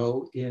we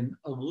go in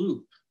a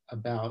loop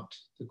about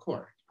the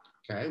core.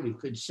 Okay, we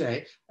could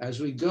say as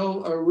we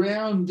go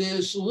around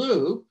this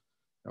loop,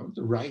 you know,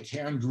 the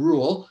right-hand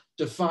rule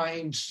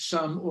defines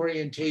some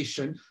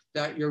orientation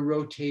that you're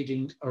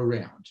rotating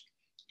around.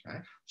 Okay,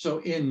 so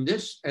in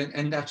this,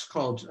 and that's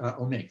called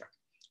omega.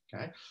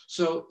 Okay,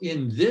 so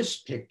in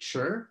this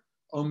picture,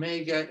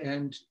 omega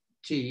and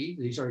t,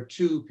 these are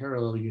 2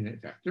 parallel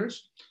unit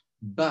vectors,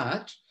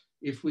 but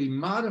if we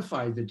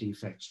modify the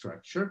defect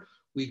structure,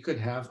 we could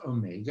have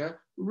omega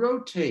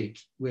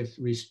rotate with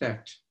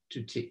respect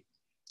to t.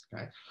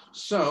 Okay,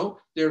 so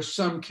there's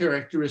some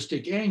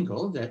characteristic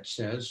angle that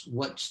says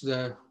what's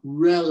the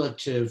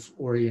relative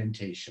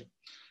orientation.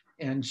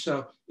 And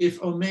so if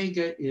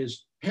omega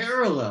is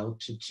parallel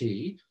to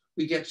t,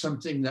 we get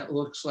something that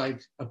looks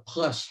like a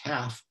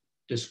 +1/2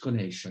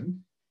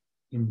 disclination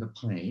in the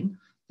plane.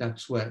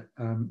 That's what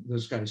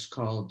those guys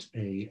called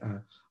a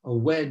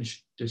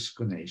wedge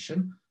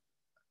disclination.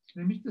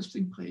 Can I make this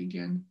thing play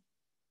again?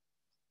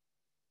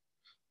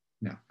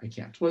 No, I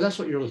can't. Well, that's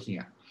what you're looking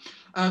at.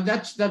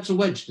 That's a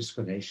wedge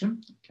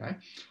disclination, okay?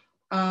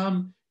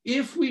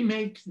 If we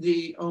make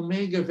the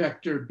omega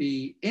vector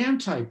be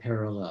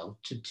anti-parallel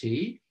to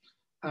t,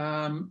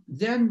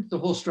 then the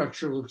whole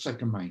structure looks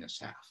like a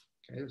 -1/2,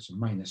 okay? It's a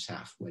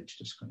 -1/2 wedge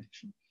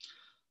disclination.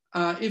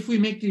 If we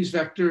make these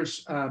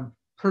vectors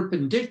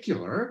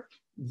perpendicular,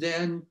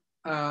 then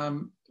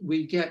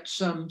we get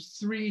some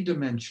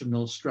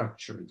 3-dimensional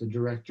structure. The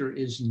director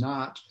is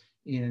not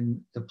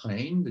in the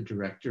plane. The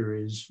director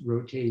is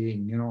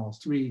rotating in all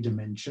 3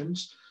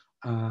 dimensions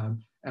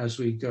as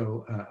we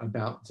go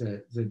about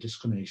the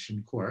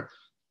disclination core.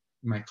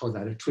 You might call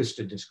that a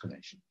twisted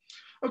disclination.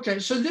 Okay,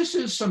 so this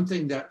is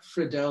something that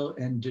Friedel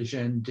and de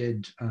Gennes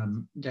did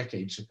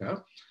decades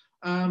ago,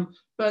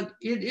 but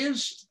it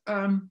is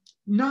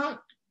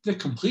not the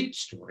complete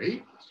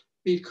story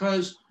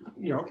because,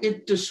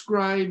 it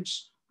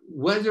describes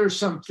whether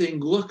something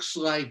looks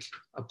like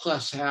a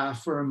plus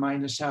half or a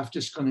minus half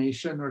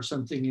disclination or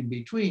something in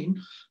between,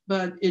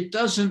 but it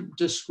doesn't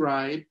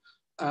describe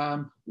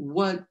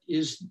what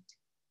is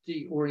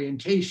the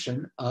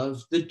orientation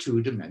of the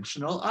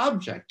two-dimensional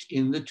object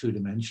in the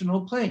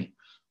two-dimensional plane,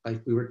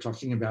 like we were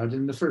talking about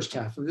in the first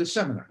half of the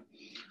seminar.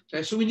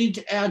 Okay, so we need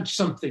to add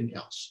something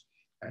else.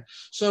 Okay,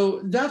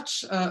 so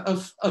that's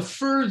a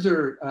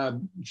further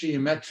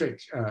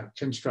geometric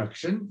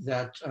construction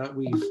that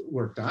we've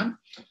worked on.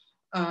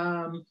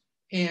 Well,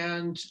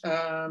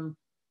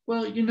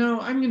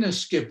 I'm going to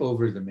skip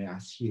over the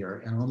math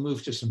here and I'll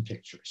move to some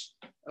pictures.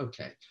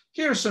 Okay,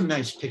 here are some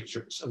nice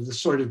pictures of the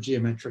sort of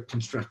geometric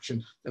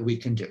construction that we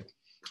can do.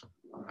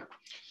 All right.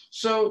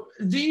 So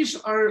these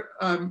are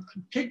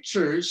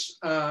pictures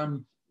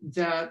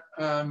that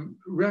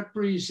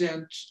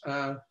represent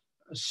a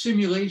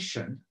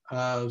simulation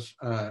of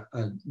a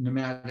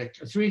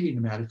 3D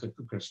pneumatic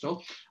liquid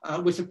crystal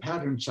with a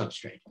pattern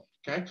substrate.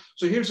 Okay,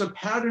 so here's a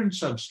pattern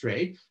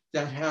substrate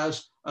that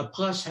has a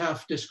plus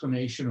half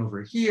disclination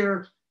over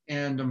here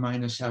and a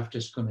minus half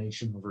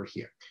disclination over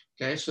here.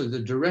 Okay, so the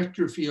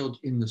director field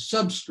in the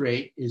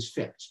substrate is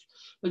fixed,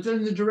 but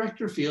then the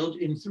director field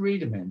in 3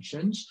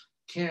 dimensions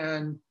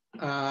can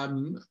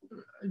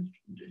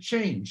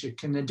change. It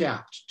can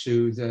adapt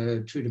to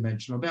the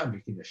 2-dimensional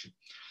boundary condition.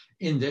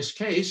 In this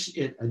case,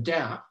 it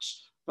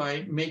adapts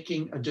by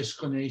making a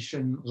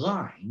disclination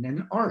line,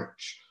 an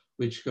arch,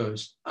 which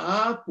goes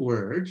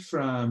upward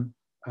from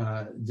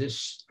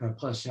this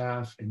plus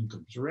half and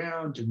comes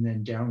around and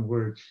then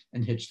downward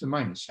and hits the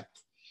minus half.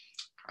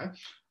 Okay.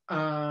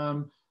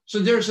 So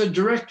there's a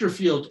director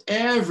field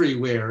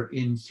everywhere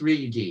in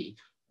 3D,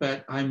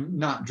 but I'm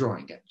not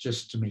drawing it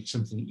just to make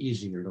something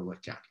easier to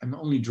look at. I'm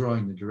only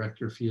drawing the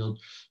director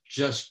field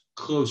just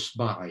close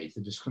by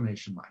the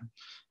disclination line.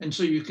 And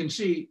so you can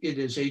see it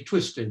is a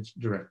twisted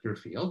director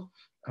field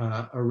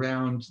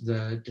around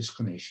the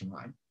disclination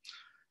line.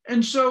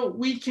 And so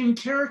we can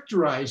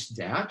characterize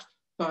that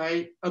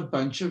by a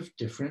bunch of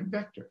different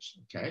vectors,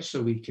 okay?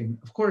 So we can,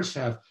 of course,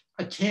 have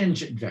a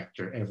tangent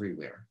vector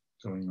everywhere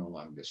going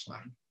along this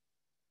line.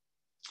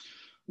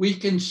 We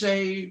can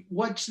say,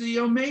 what's the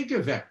omega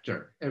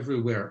vector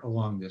everywhere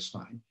along this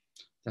line?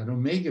 That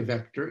omega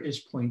vector is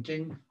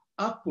pointing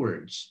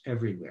upwards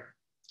everywhere.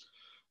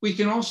 We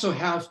can also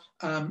have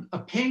a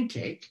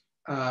pancake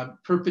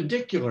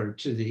perpendicular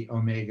to the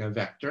omega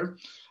vector,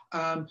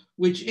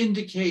 which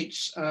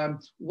indicates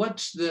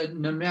what's the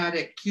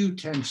nematic Q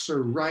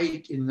tensor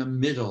right in the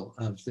middle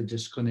of the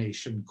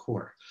disclination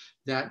core.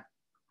 That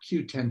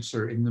Q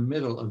tensor in the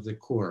middle of the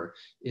core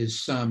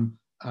is some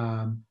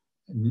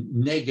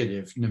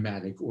negative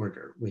nematic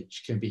order,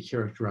 which can be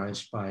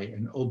characterized by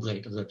an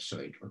oblate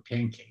ellipsoid or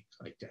pancake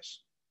like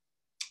this.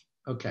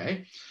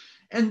 Okay,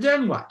 and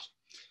then what?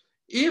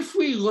 If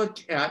we look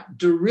at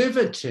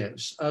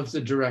derivatives of the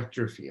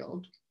director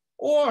field,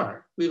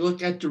 or we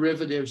look at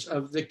derivatives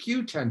of the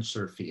Q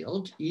tensor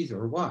field,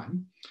 either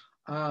one,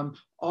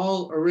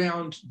 all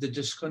around the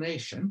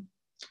disclination,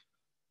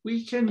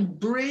 we can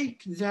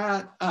break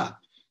that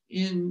up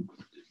into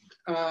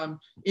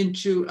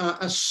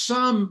a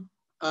sum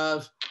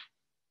of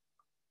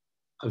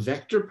a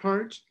vector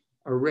part,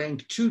 a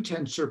rank 2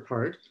 tensor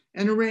part,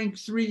 and a rank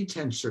 3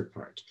 tensor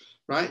part,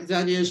 right?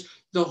 That is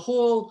the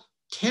whole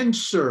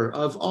tensor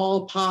of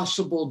all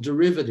possible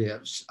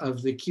derivatives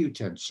of the Q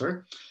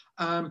tensor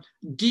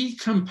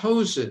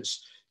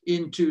decomposes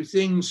into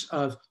things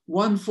of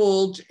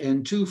 1-fold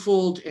and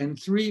 2-fold and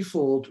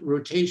 3-fold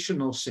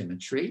rotational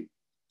symmetry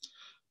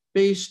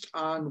based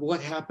on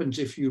what happens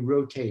if you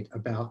rotate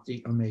about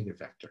the omega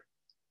vector.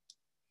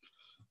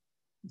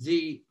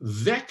 The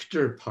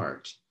vector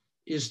part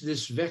is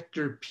this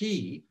vector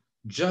P,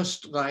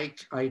 just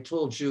like I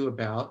told you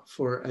about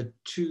for a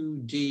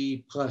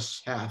 2D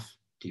plus half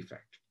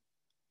defect.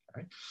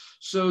 Okay?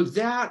 So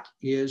that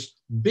is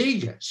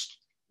biggest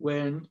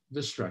when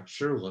the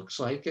structure looks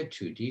like a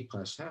 2D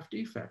plus half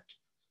defect.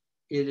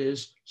 It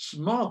is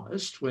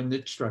smallest when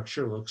the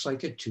structure looks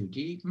like a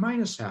 2D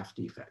minus half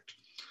defect.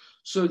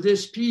 So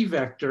this P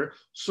vector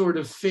sort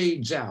of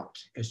fades out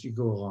as you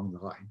go along the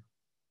line.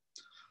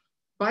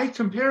 By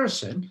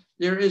comparison,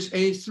 there is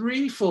a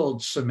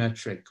 3-fold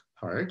symmetric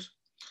part,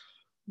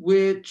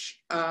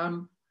 which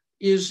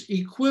is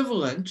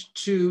equivalent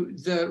to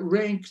the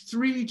rank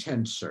 3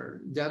 tensor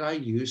that I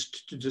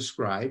used to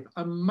describe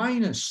a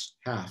minus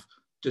half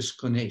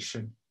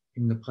disclination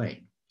in the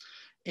plane.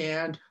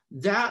 And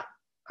that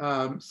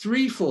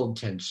 3-fold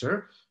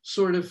tensor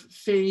sort of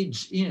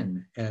fades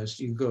in as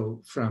you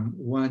go from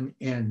one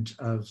end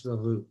of the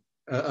loop,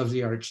 of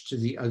the arch to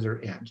the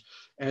other end,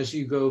 as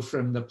you go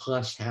from the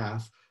plus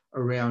half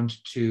around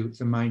to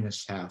the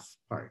minus half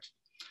part.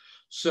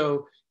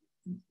 So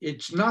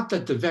it's not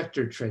that the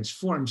vector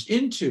transforms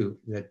into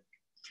the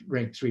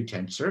rank 3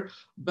 tensor,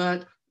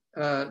 but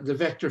the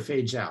vector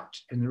fades out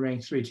and the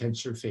rank 3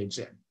 tensor fades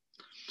in.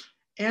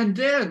 And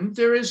then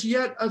there is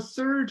yet a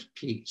third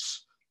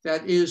piece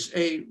that is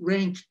a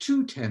rank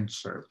 2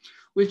 tensor,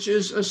 which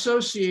is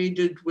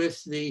associated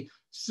with the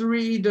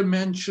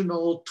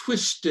three-dimensional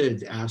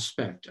twisted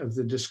aspect of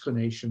the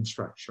disclination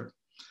structure.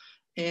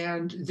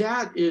 And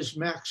that is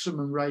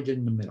maximum right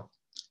in the middle.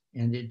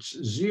 And it's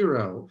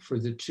 0 for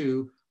the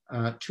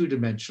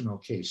two-dimensional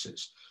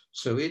cases.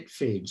 So it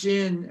fades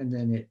in and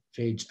then it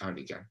fades out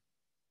again.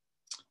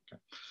 Okay.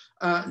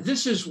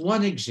 This is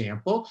one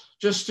example.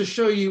 Just to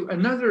show you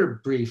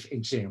another brief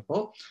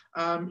example,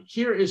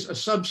 here is a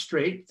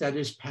substrate that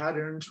is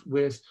patterned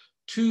with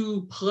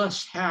 2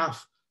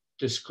 +½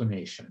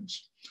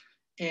 disclinations.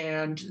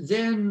 And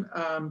then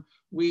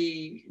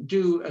we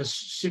do a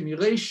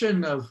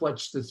simulation of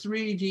what's the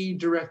 3D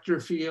director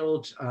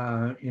field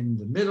in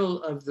the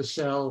middle of the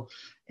cell.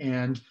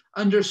 And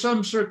under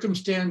some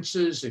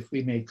circumstances, if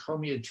we make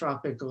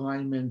homeotropic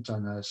alignment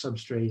on a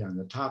substrate on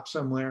the top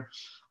somewhere,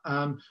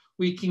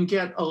 we can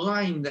get a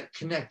line that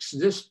connects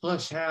this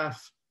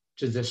 +½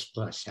 to this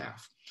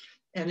 +½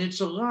 And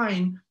it's a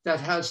line that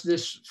has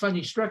this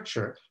funny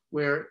structure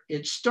where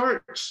it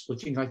starts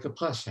looking like a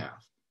 +½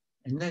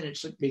 and then it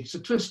makes a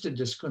twisted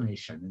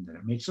disclination, and then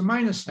it makes a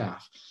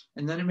 -½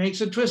 and then it makes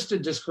a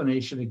twisted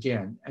disclination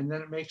again, and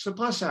then it makes a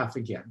 +½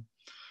 again.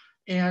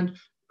 And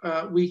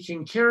we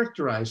can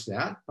characterize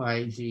that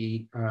by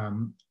the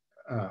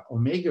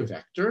omega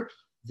vector,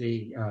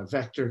 the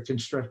vector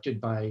constructed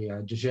by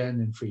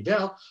Dejean and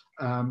Friedel,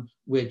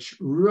 which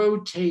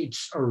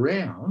rotates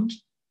around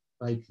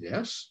like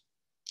this.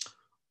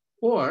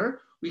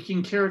 Or we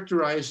can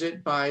characterize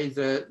it by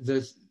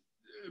the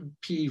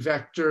P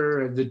vector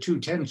and the two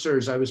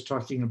tensors I was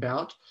talking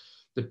about.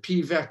 The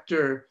P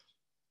vector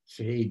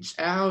fades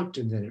out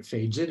and then it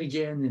fades in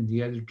again in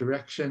the other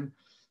direction.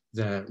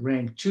 The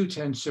rank 2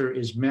 tensor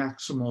is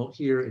maximal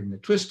here in the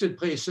twisted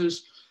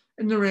places,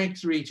 and the rank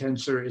 3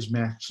 tensor is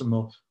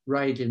maximal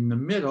right in the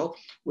middle,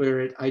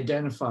 where it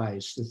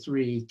identifies the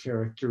 3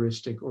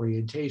 characteristic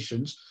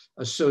orientations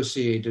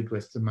associated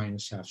with the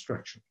 -½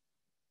 structure.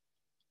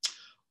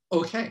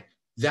 Okay,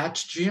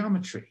 that's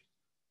geometry.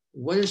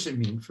 What does it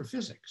mean for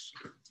physics?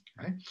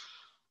 Okay.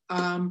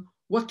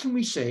 What can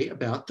we say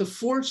about the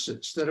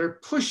forces that are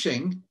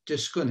pushing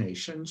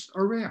disclinations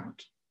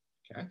around?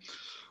 Okay.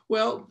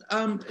 Well,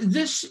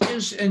 this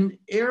is an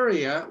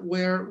area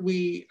where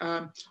we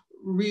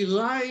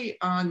rely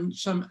on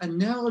some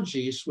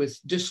analogies with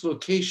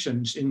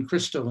dislocations in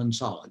crystalline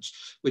solids,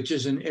 which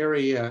is an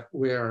area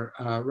where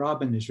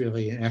Robin is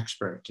really an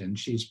expert, and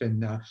she's been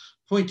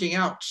pointing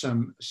out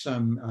some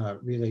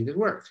related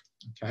work.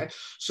 Okay,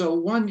 so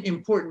one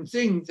important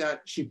thing that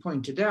she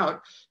pointed out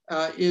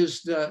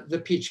is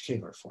the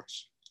Peach-Kahler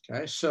force.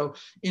 Okay, so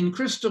in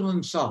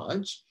crystalline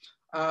solids,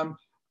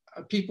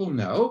 people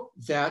know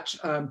that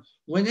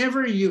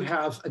whenever you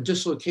have a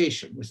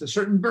dislocation with a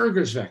certain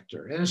Burgers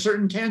vector and a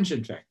certain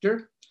tangent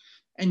vector,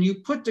 and you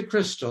put the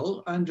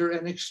crystal under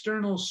an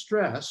external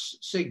stress,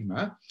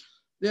 sigma,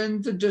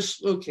 then the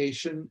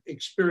dislocation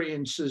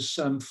experiences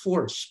some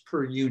force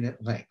per unit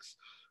length,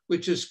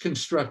 which is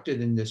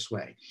constructed in this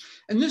way.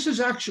 And this is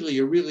actually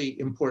a really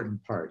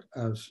important part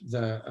of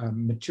the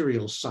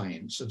material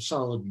science of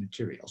solid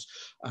materials.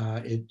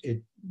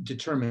 It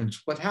determines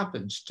what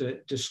happens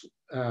to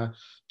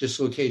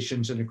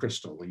dislocations in a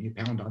crystal when you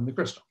pound on the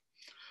crystal.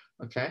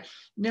 Okay,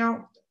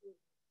 now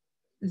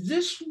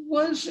this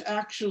was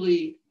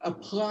actually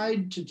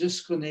applied to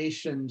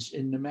disclinations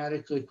in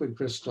pneumatic liquid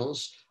crystals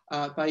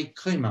by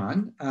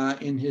Clément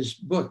in his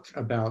book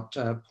about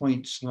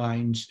points,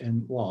 lines,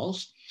 and walls.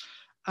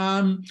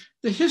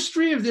 The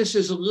history of this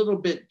is a little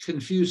bit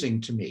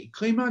confusing to me.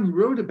 Clément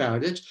wrote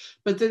about it,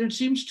 but then it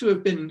seems to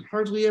have been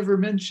hardly ever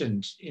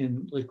mentioned in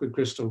liquid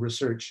crystal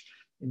research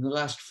in the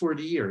last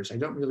 40 years. I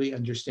don't really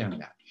understand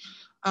that.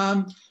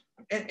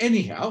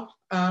 Anyhow,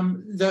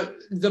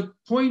 the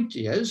point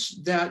is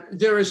that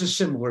there is a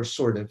similar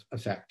sort of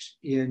effect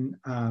in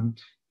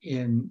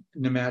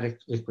pneumatic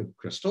liquid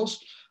crystals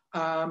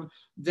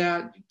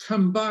that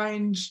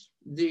combines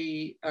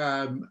the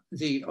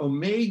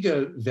omega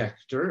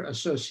vector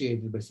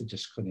associated with the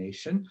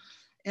disclination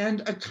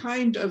and a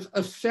kind of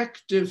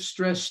effective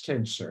stress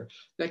tensor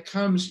that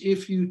comes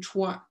if you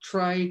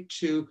try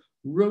to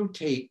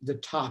rotate the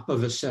top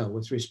of a cell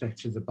with respect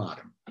to the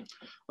bottom.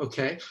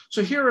 Okay,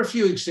 so here are a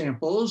few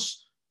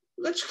examples.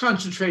 Let's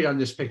concentrate on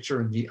this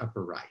picture in the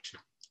upper right.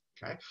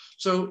 Okay,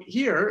 so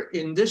here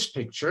in this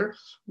picture,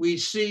 we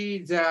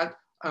see that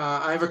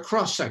I have a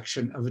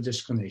cross-section of a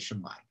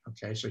disclination line.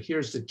 Okay, so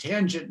here's the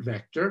tangent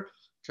vector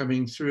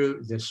coming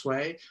through this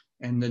way,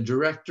 and the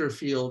director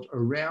field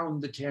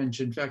around the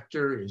tangent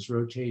vector is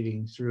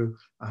rotating through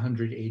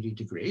 180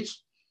 degrees.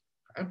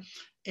 Okay.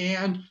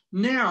 And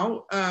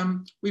now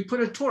we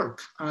put a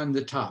torque on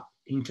the top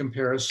in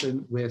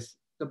comparison with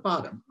the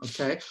bottom.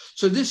 Okay,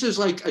 so this is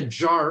like a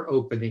jar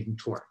opening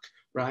torque,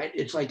 right?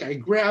 It's like I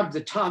grab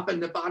the top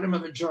and the bottom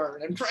of a jar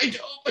and I'm trying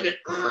to open it.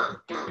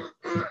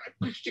 I'm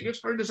pushing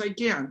as hard as I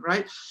can,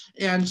 right?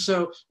 And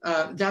so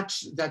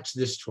that's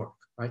this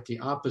torque, right? The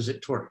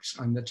opposite torques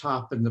on the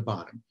top and the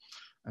bottom,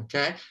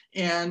 okay?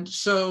 And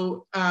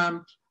so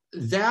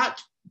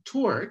that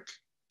torque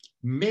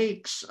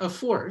makes a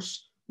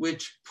force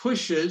which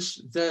pushes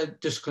the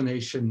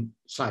disclination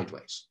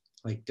sideways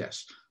like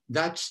this.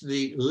 That's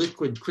the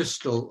liquid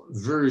crystal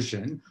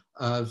version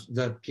of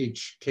the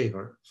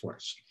Peach-Kähler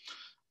force.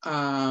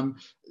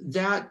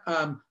 That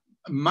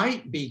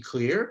might be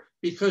clear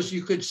because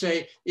you could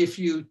say if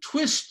you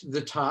twist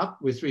the top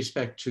with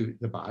respect to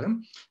the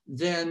bottom,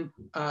 then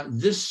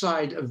this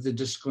side of the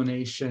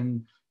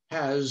disclination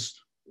has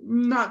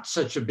not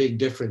such a big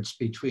difference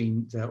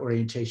between the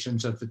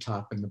orientations of the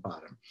top and the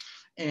bottom.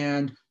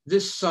 And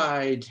this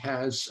side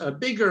has a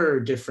bigger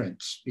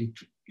difference in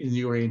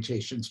the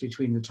orientations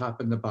between the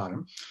top and the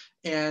bottom.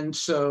 And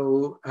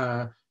so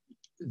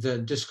the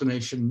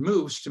disclination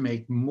moves to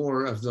make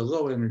more of the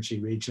low energy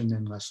region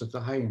and less of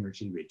the high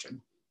energy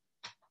region.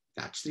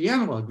 That's the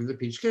analog of the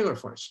Peach-Kähler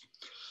force.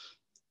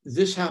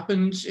 This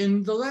happens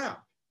in the lab.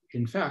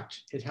 In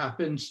fact, it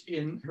happens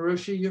in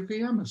Hiroshi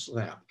Yokoyama's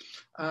lab.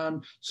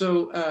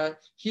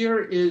 Here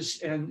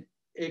is an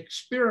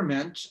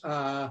experiment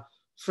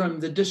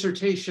from the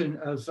dissertation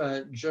of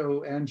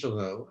Joe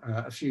Angelo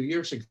a few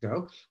years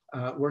ago,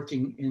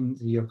 working in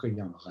the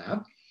Yokoyama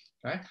lab.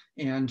 Right?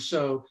 And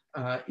so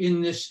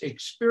in this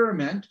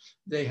experiment,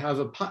 they have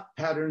a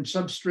pattern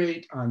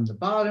substrate on the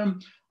bottom.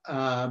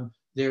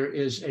 There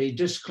is a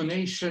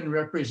disclination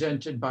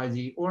represented by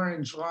the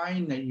orange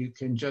line that you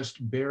can just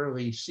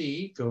barely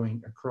see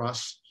going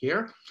across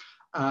here.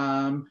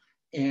 When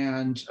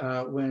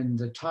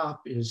the top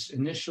is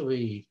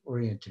initially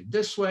oriented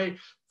this way,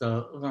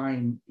 the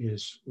line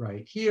is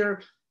right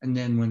here. And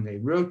then when they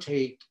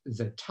rotate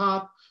the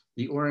top,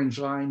 the orange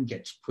line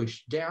gets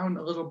pushed down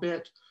a little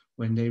bit.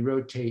 When they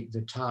rotate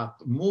the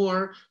top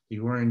more, the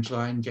orange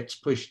line gets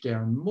pushed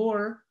down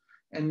more.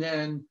 And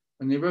then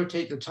when they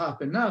rotate the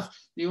top enough,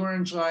 the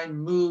orange line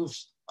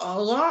moves a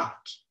lot,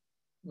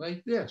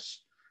 like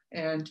this.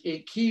 And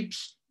it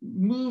keeps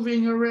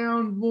moving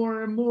around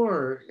more and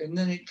more. And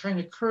then it kind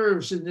of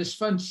curves in this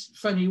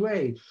funny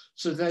way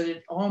so that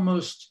it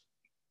almost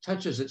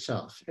touches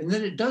itself. And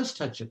then it does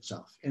touch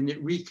itself and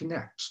it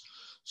reconnects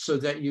so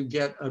that you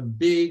get a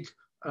big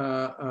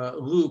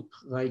loop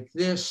like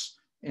this.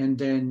 And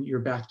then you're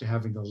back to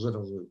having a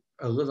little loop,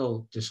 a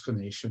little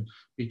disclination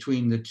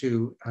between the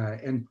two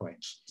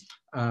endpoints.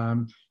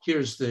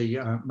 Here's the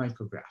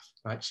micrograph,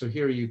 right? So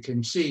here you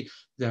can see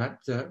that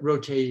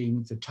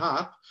rotating the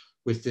top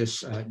with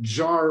this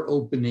jar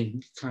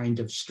opening kind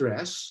of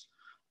stress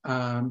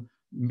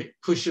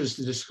pushes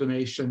the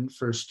disclination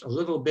first a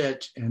little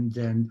bit and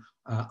then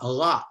a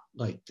lot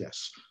like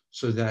this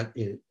so that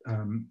it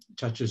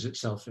touches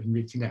itself and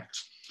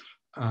reconnects.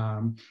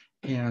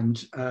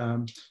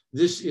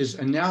 This is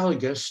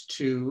analogous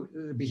to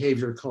the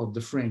behavior called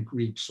the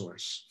Frank-Reed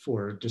source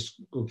for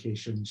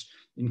dislocations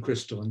in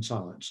crystalline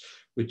solids,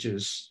 which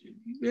is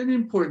an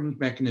important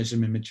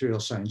mechanism in material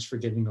science for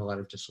getting a lot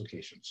of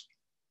dislocations.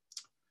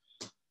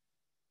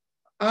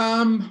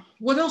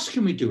 What else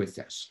can we do with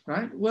this,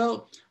 right?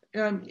 Well,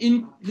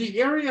 in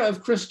the area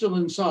of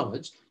crystalline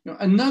solids,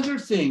 another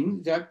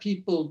thing that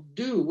people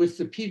do with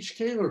the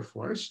Peach-Kähler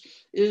force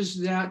is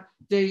that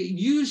they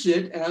use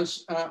it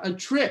as a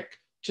trick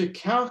to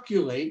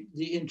calculate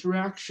the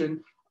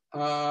interaction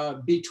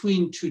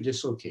between two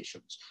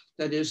dislocations.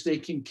 That is, they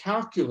can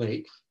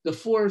calculate the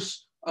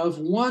force of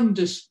one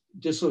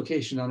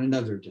dislocation on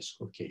another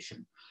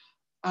dislocation.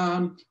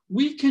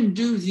 We can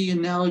do the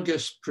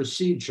analogous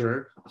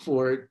procedure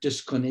for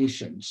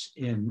disclinations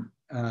in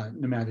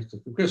pneumatic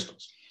liquid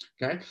crystals,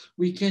 okay?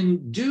 We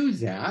can do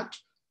that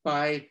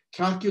by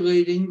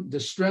calculating the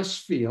stress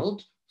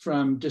field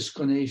from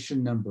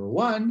disclination number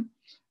 1,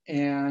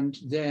 and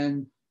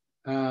then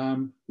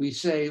we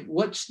say,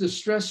 what's the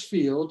stress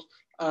field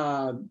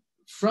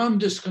from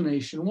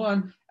disclination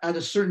 1 at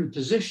a certain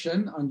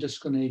position on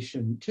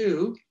disclination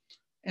 2,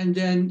 and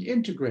then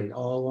integrate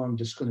all along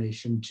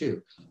disclination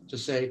 2 to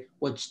say,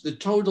 what's the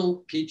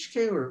total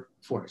Peach-Kähler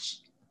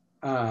force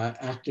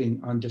acting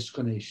on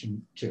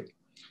disclination 2.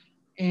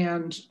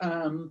 And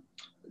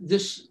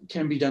this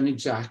can be done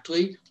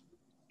exactly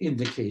in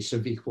the case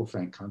of equal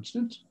Frank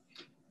constant.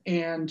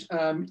 And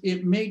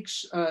it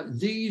makes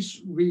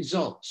these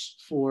results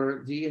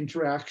for the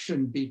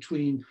interaction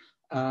between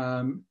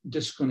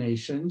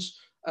disclinations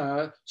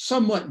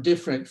somewhat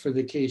different for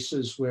the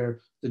cases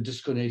where the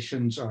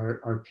disclinations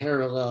are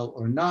parallel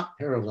or not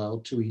parallel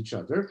to each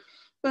other.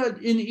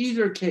 But in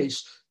either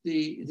case,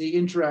 the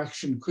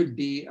interaction could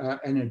be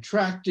an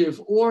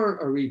attractive or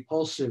a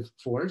repulsive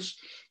force,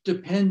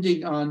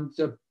 depending on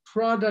the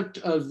product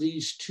of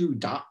these two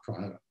dot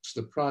products,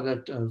 the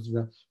product of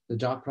the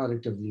dot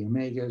product of the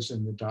omegas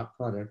and the dot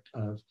product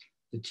of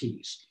the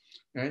t's.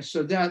 Okay?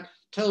 So that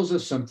tells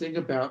us something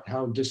about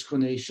how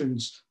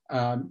disclinations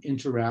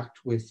interact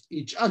with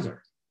each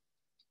other.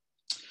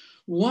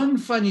 One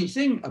funny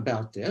thing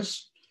about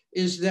this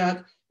is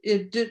that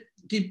it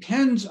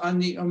depends on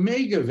the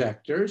omega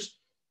vectors.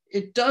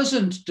 It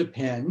doesn't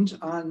depend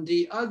on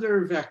the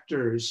other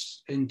vectors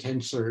and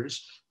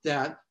tensors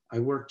that I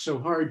worked so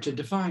hard to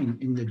define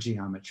in the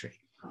geometry.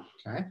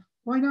 Okay,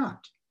 why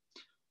not?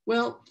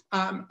 Well,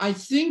 I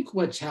think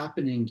what's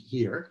happening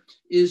here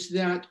is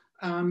that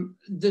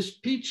this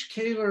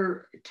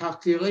Peach-Kaler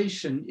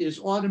calculation is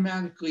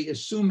automatically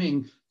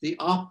assuming the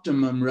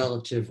optimum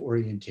relative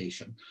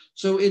orientation.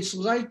 So it's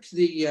like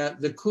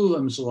the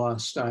Coulomb's law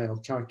style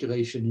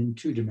calculation in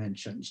 2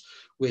 dimensions,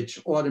 which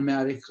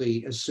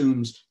automatically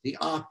assumes the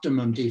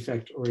optimum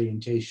defect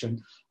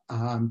orientation.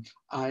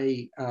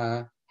 I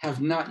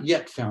have not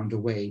yet found a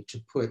way to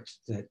put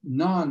the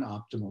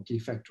non-optimal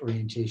defect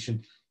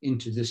orientation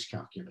into this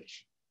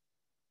calculation.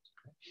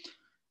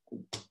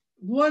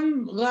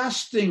 One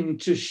last thing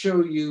to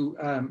show you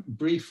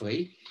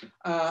briefly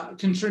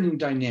concerning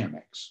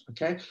dynamics,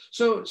 okay?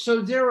 So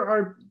there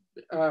are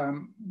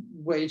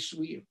ways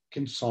we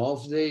can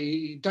solve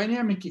the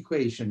dynamic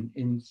equation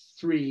in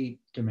 3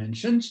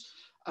 dimensions.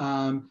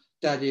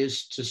 That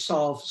is to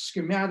solve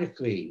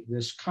schematically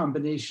this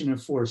combination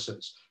of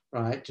forces,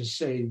 right? To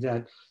say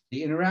that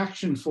the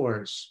interaction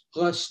force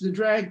plus the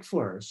drag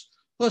force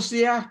plus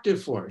the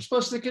active force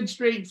plus the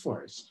constraint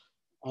force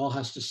all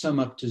has to sum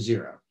up to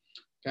 0.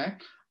 Okay,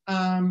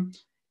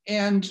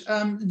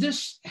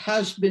 this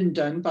has been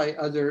done by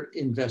other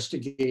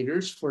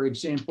investigators. For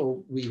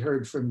example, we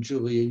heard from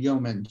Julia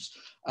Yeomans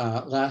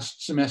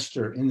last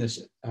semester in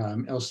this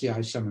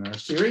LCI seminar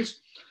series.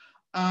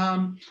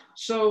 That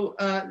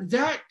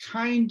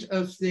kind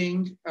of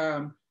thing,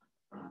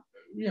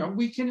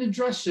 we can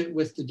address it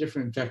with the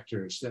different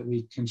vectors that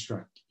we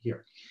construct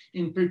here.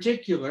 In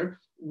particular,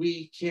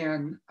 we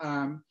can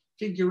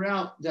figure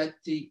out that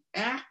the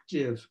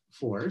active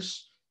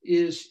force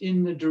is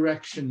in the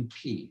direction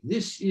P.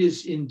 This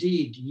is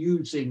indeed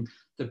using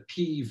the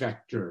P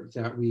vector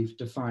that we've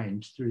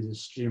defined through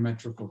this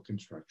geometrical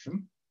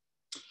construction.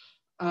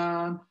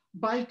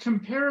 By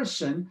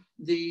comparison,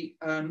 the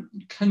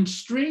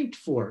constraint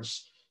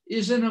force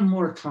is in a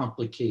more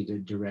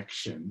complicated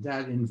direction.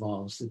 That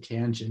involves the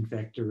tangent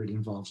vector, it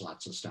involves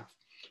lots of stuff.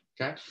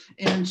 Okay,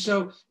 and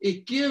so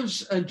it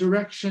gives a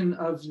direction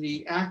of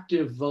the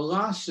active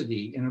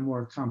velocity in a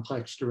more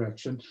complex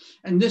direction.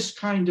 And this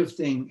kind of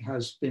thing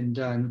has been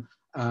done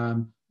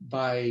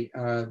by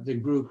the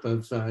group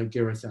of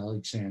Gareth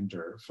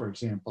Alexander, for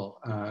example,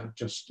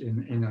 just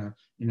in a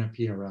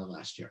PRL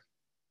last year.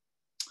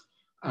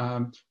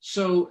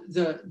 So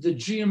the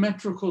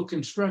geometrical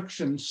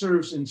construction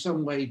serves in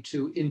some way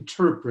to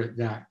interpret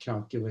that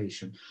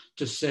calculation,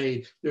 to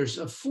say there's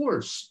a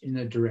force in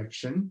a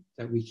direction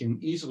that we can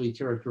easily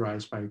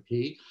characterize by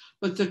P,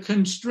 but the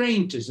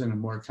constraint is in a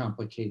more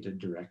complicated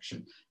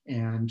direction.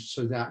 And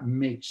so that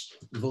makes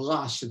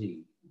velocity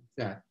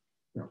that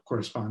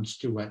corresponds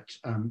to what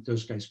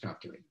those guys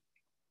calculate.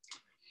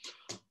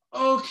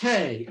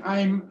 Okay,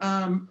 I'm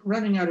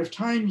running out of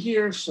time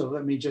here, so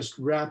let me just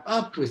wrap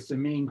up with the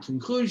main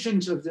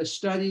conclusions of this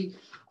study,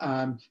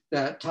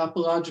 that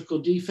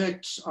topological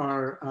defects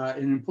are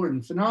an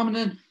important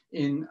phenomenon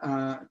in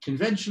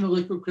conventional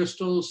liquid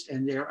crystals,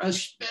 and they're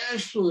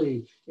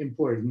especially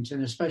important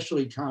and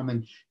especially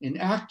common in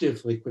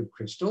active liquid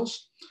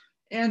crystals.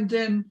 And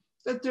then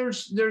that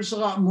there's a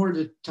lot more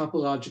to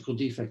topological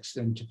defects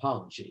than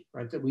topology,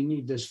 right? That we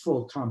need this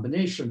full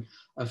combination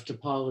of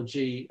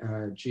topology,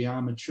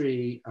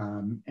 geometry,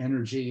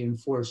 energy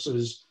and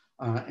forces,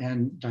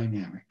 and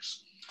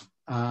dynamics.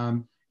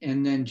 And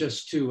then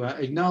just to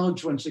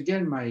acknowledge once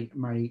again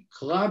my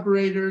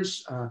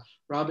collaborators,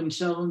 Robin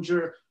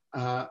Selinger,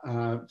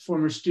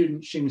 former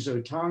student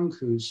Xingzhou Tang,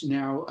 who's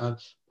now a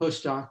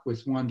postdoc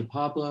with Juan de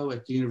Pablo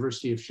at the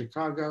University of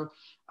Chicago,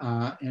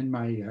 and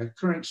my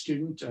current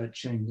student,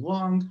 Cheng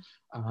Long,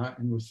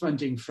 and with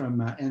funding from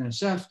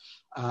NSF.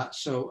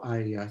 So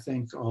I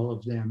thank all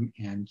of them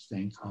and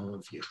thank all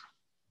of you.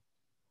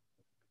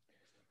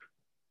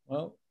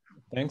 Well,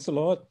 thanks a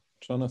lot,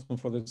 Jonathan,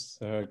 for this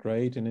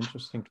great and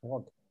interesting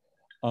talk.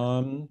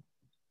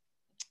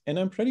 And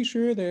I'm pretty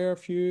sure there are a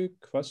few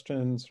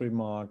questions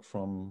remarked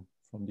from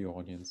the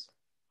audience.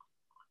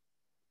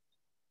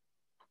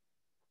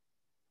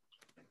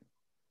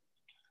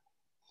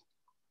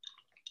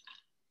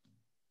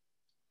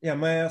 Yeah,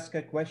 may I ask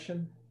a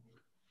question?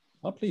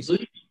 Oh, please.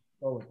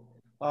 Oh,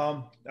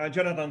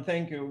 Jonathan,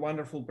 thank you.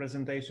 Wonderful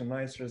presentation,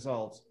 nice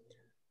results.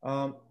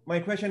 My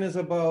question is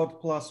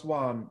about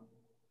 +1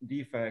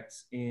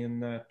 defects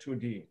in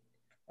 2D.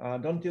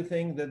 Don't you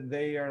think that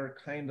they are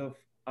kind of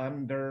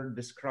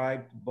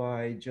under-described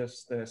by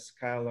just the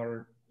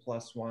scalar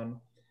 +1?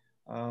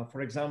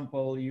 For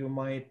example, you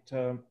might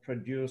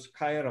produce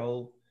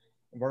chiral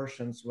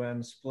versions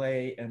when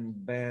splay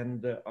and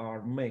band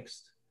are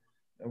mixed,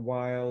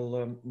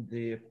 while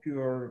the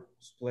pure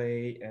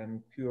splay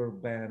and pure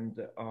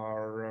band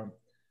are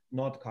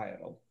not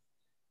chiral.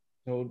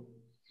 So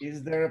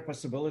is there a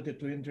possibility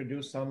to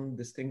introduce some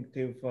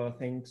distinctive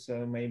things,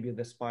 maybe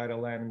the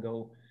spiral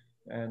angle,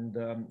 and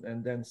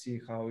then see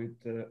how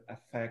it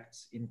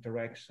affects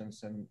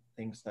interactions and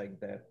things like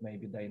that,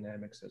 maybe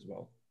dynamics as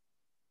well?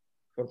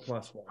 For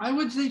 +1. I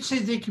would say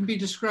they can be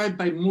described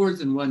by more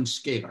than one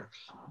scalar,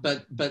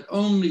 but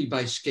only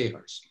by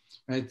scalars,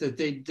 right? That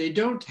they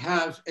don't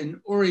have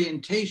an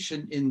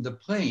orientation in the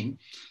plane,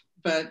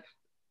 but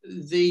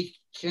they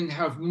can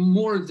have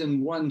more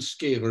than one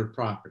scalar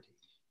property.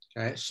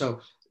 Okay, so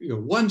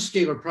one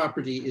scalar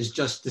property is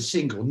just the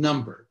single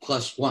number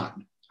plus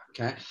one.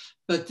 Okay,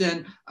 but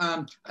then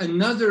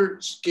another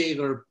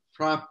scalar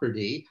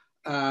property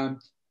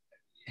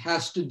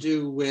has to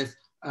do with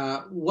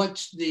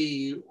what's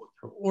the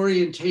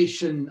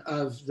orientation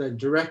of the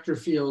director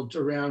field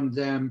around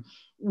them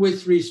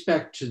with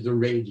respect to the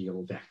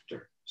radial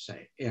vector,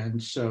 say.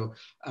 And so,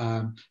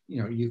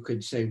 you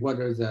could say, what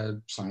are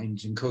the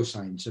sines and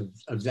cosines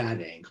of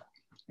that angle?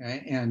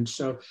 Okay? And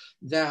so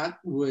that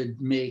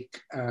would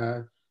make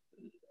a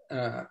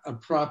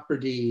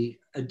property,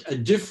 a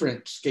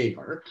different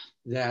scalar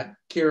that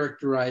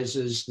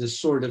characterizes the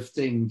sort of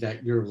thing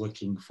that you're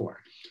looking for,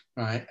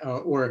 right?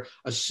 Or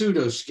a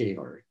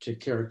pseudo-scalar to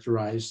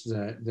characterize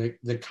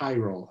the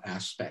chiral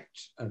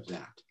aspect of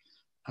that.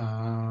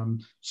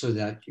 So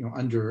that,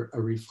 under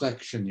a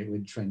reflection, it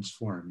would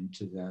transform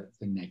into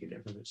the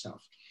negative of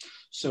itself.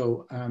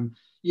 So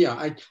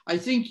yeah, I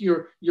think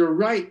you're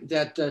right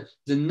that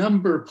the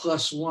number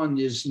plus one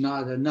is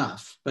not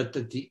enough, but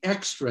that the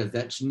extra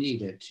that's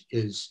needed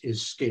is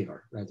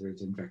scalar rather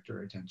than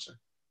vector or tensor.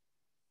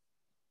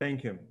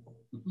 Thank you.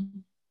 Mm-hmm.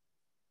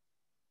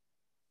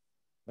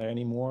 Are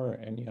there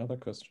any other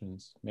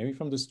questions? Maybe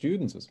from the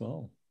students as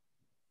well.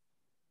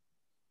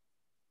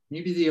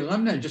 Maybe the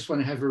alumni just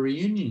want to have a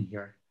reunion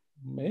here.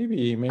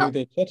 Maybe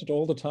they chatted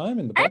all the time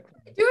in the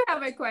background. I do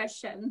have a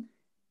question.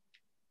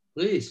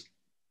 Please.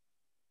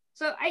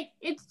 So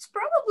it's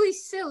probably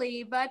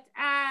silly, but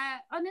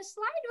on a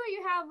slide where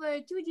you have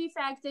 2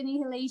 defect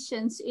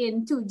annihilations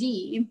in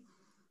 2D,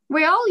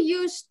 we're all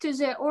used to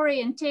the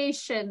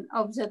orientation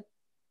of the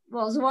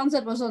ones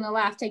that was on the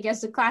left, I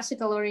guess the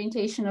classical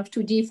orientation of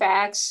 2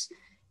 defects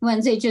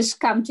when they just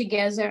come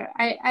together.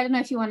 I don't know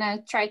if you want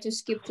to try to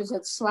skip to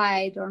that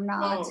slide or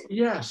not. Oh,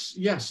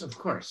 yes, of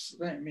course.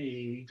 Let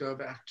me go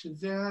back to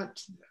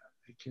that.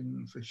 I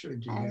can for sure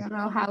do that. I don't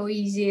know how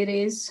easy it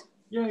is.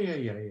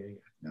 Yeah.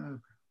 No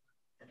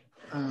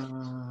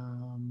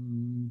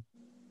problem.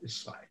 This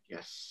slide,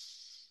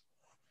 yes.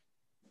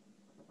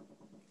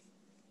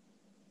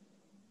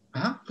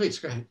 Please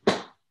go ahead.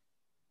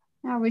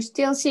 No, we're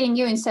still seeing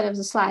you instead of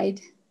the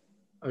slide.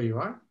 Oh, you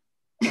are?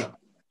 Oh,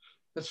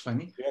 that's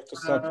funny. You have to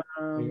start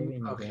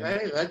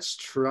okay, let's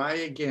try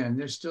again.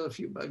 There's still a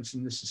few bugs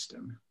in the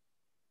system.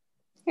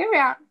 Here we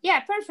are. Yeah,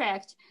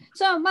 perfect.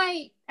 So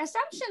my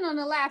assumption on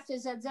the left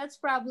is that that's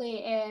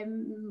probably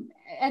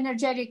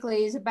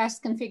energetically the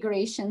best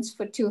configurations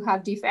for 2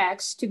 half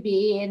defects to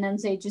be in, and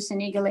they just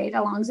annihilate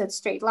along that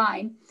straight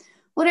line.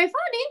 What I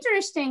found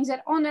interesting is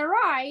that on the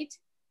right,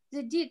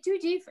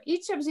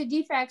 each of the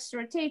defects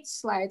rotates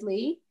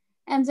slightly,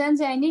 and then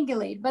they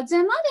annihilate, but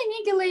they're not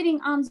annihilating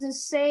on the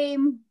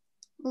same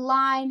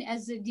line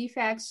as the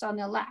defects on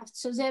the left.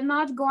 So they're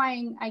not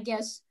going, I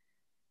guess,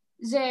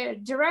 the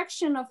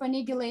direction of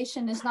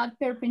annihilation is not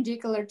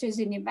perpendicular to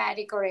the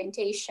pneumatic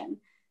orientation.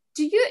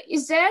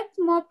 Is that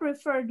more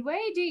preferred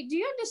way? Do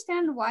you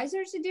understand why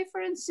there's a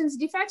difference? Since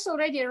defects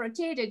already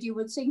rotated, you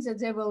would think that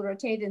they will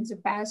rotate in the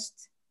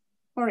best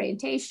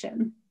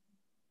orientation.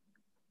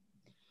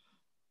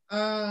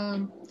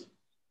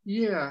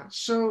 Yeah,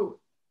 so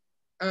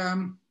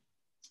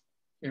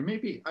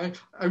maybe I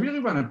really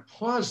want to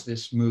pause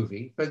this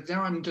movie, but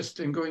now I'm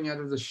going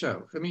out of the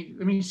show. Let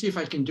me see if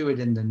I can do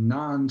it in the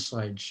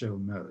non-slideshow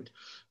mode.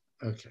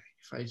 Okay,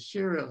 if I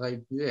share it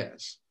like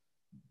this.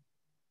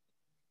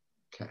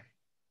 Okay.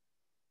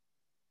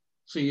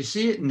 So you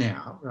see it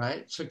now,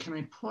 right? So can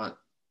I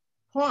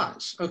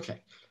pause?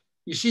 Okay.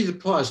 You see the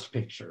paused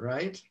picture,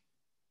 right?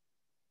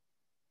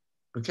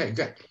 Okay,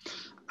 good.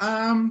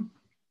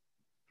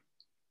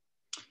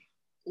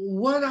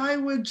 What I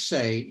would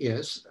say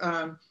is,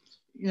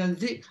 in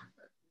the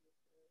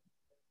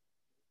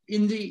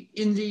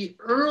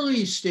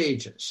early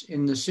stages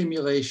in the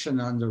simulation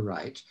on the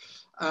right,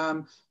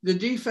 the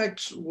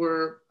defects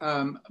were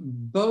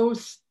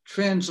both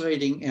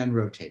translating and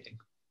rotating.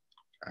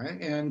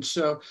 Right? And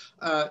so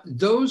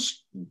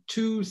those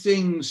 2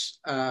 things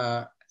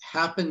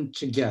happened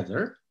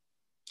together,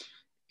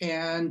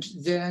 and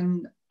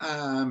then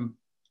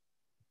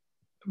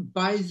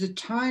by the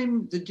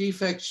time the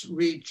defects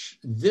reach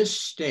this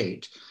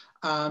state,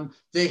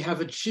 they have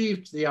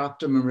achieved the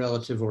optimum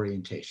relative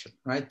orientation,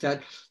 right?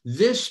 That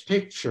this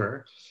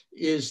picture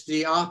is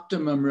the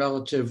optimum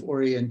relative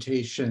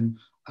orientation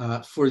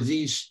for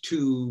these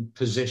 2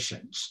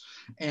 positions.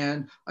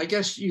 And I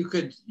guess you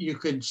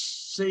could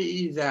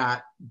say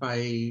that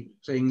by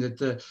saying that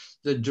the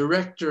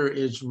director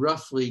is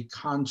roughly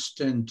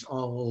constant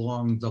all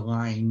along the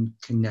line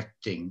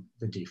connecting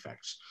the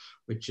defects,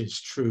 which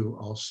is true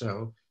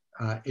also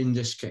in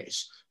this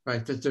case,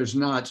 right? That there's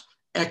not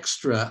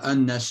extra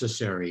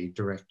unnecessary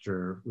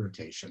director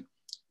rotation.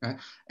 Okay?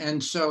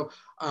 And so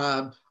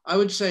I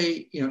would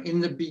say, in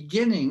the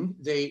beginning,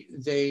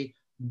 they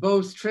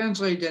both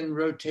translate and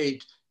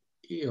rotate,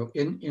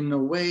 in a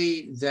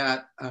way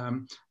that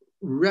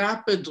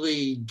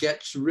rapidly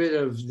gets rid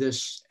of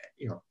this,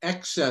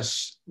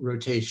 excess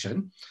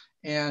rotation,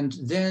 and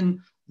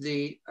then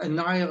the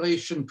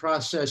annihilation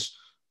process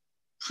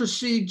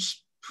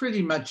proceeds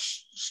pretty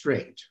much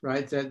straight,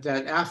 right?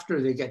 That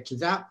after they get to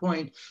that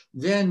point,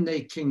 then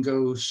they can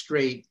go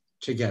straight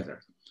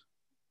together.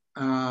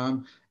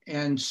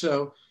 And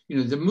so,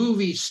 the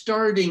movie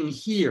starting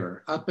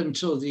here up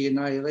until the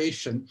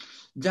annihilation,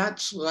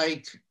 that's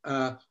like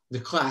the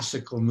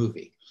classical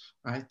movie,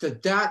 right?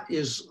 That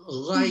is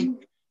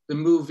like the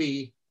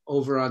movie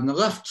over on the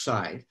left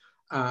side,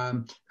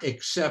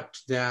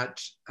 except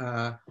that,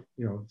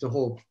 the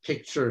whole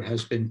picture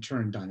has been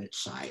turned on its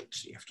side.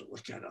 So you have to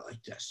look at it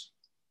like this.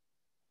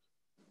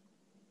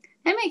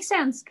 That makes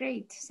sense.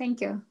 Great.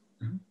 Thank you.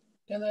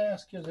 Can I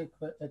ask you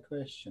a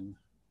question?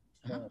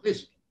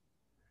 Please.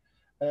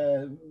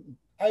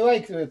 I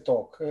like the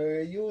talk.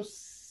 You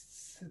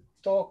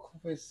talk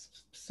with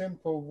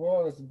simple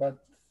words, but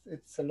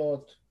it's a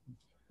lot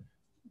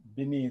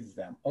beneath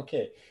them.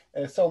 Okay,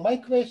 so my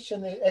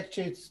question is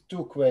actually it's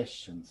two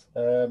questions.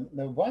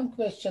 One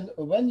question: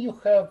 when you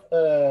have,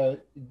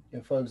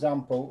 for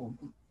example,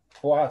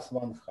 plus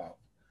 1/2,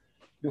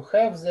 you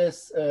have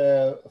this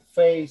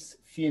phase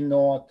phi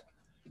naught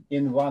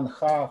in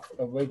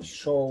 1/2, which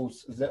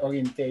shows the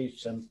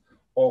orientation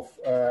of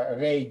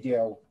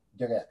radial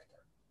director.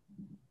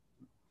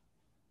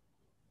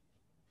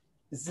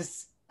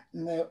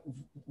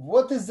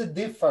 What is the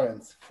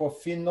difference for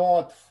phi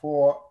naught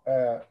for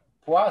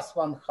plus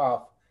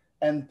 1/2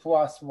 and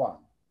plus 1?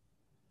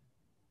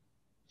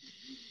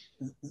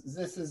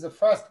 This is the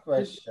first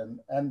question.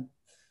 And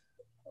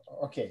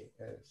okay,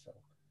 so.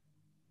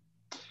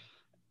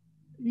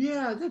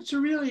 Yeah, that's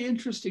a really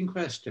interesting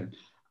question.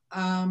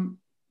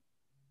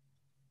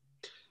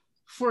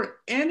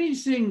 For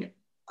anything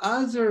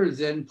other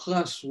than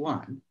plus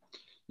 1,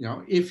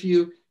 if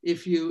you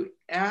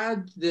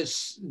add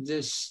this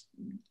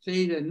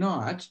theta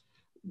naught,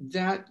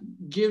 that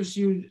gives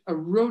you a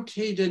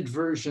rotated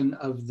version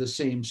of the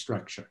same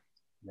structure.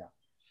 Yeah.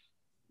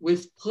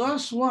 With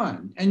plus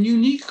 1, and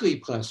uniquely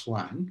plus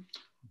 1,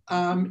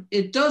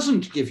 it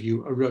doesn't give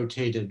you a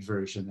rotated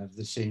version of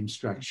the same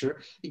structure.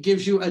 It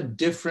gives you a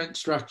different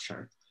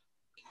structure.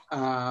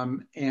 But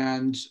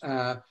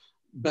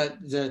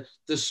the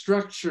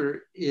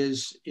structure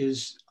is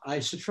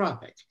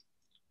isotropic.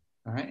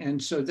 Right?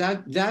 And so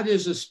that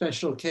is a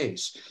special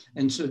case.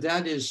 And so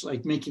that is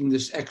like making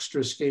this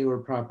extra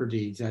scalar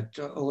property that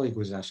Oleg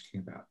was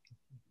asking about.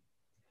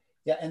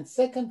 Yeah, and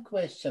second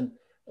question,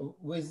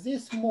 with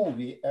this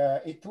movie,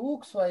 it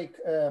looks like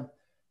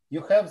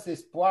you have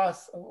this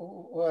plus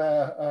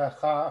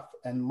 1/2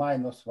 and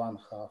minus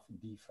 1/2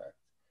 defect.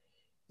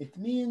 It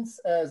means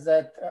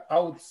that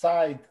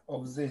outside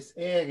of this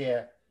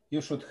area, you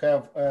should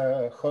have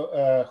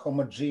a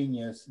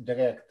homogeneous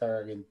director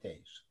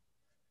orientation.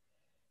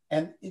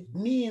 And it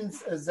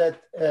means that,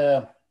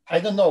 I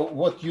don't know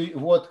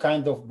what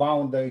kind of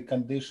boundary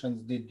conditions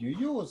did you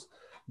use,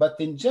 but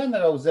in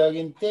general, the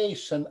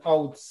orientation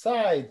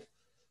outside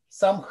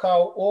somehow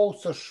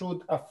also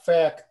should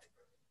affect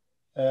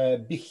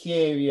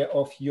behavior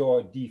of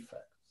your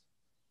defects.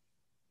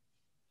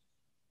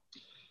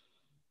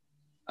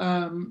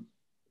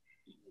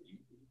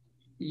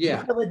 Yeah. You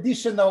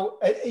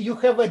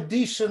have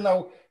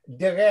additional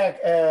direct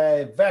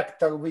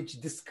vector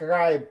which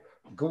describe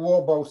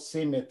global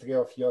symmetry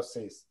of your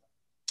system.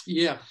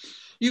 Yeah,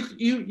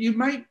 you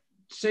might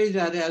say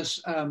that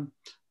as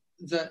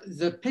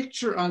the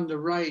picture on the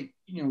right,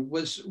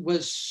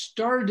 was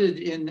started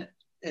in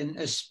an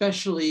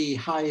especially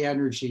high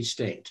energy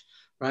state,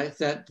 right?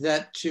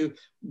 That to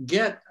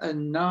get a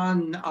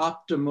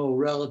non-optimal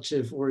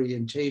relative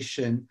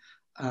orientation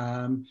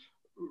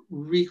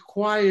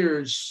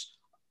requires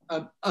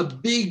a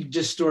big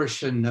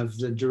distortion of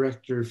the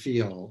director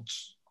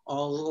fields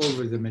all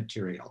over the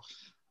material.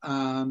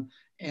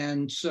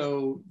 And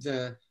so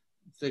the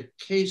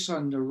case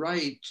on the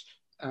right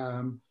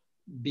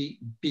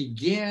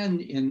began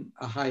in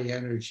a high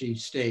energy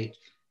state.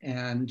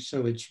 And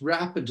so it's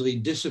rapidly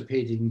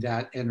dissipating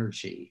that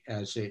energy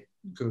as it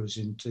goes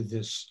into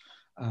this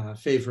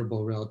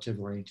favorable relative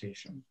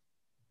orientation.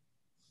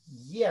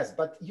 Yes,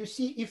 but you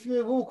see, if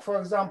you look, for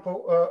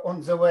example,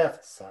 on the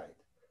left side,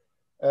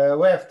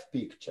 left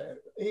picture,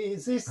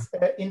 this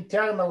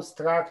internal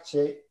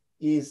structure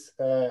is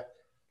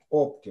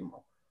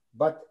optimal.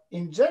 But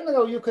in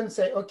general, you can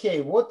say,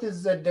 okay, what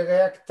is the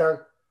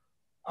director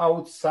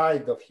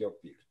outside of your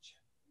picture?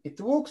 It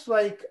looks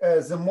like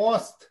the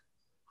most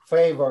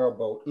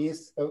favorable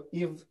is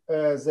if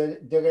the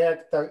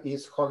director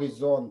is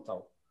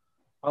horizontal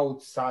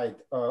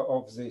outside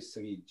of this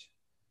region.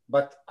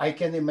 But I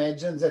can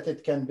imagine that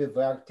it can be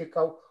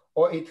vertical,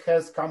 or it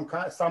has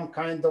some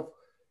kind of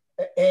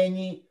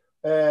any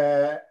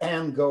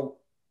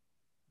angle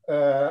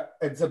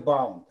at the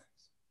boundaries.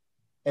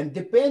 And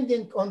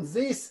depending on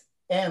this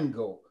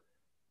angle,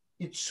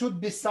 it should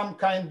be some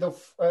kind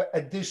of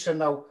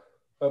additional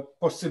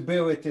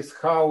possibilities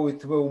how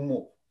it will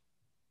move.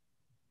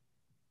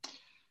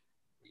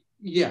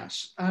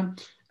 Yes. I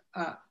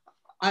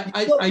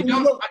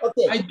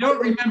don't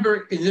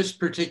remember in this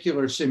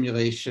particular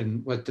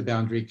simulation what the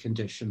boundary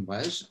condition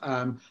was.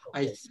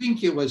 I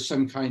think it was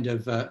some kind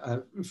of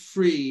a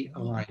free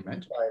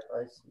alignment.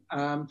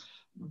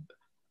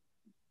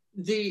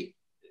 the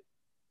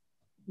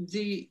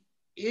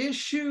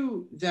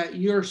issue that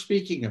you're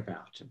speaking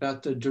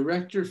about the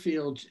director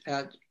field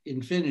at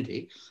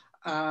infinity,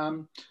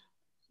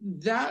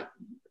 that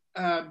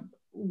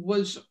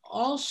was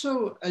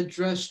also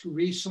addressed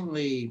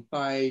recently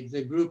by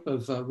the group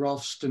of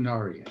Rolf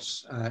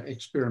Stenarius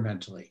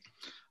experimentally.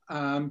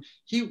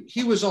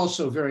 He was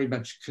also very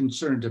much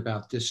concerned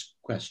about this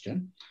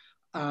question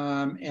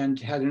and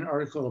had an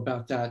article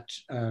about that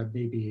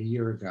maybe a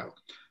year ago.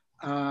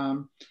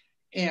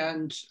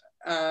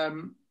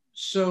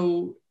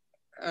 So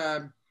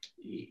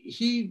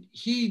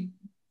he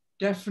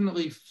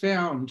definitely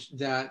found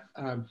that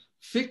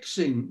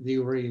fixing the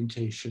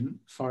orientation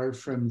far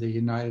from the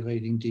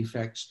annihilating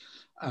defects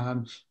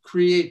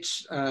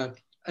creates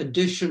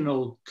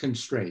additional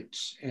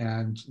constraints,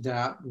 and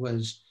that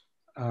was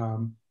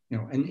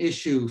an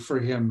issue for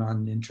him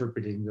on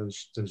interpreting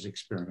those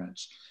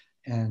experiments.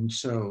 And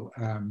so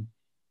I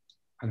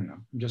don't know,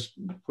 I'm just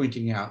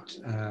pointing out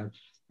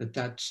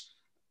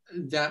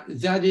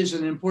that is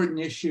an important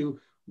issue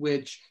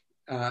which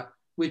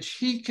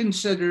he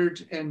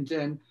considered, and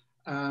then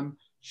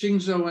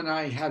Xingzhou and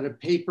I had a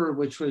paper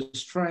which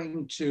was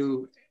trying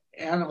to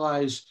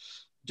analyze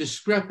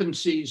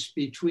discrepancies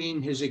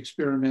between his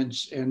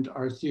experiments and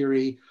our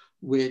theory,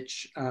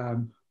 which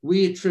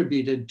we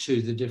attributed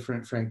to the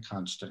different Frank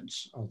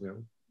constants,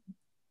 although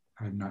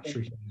I'm not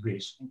sure he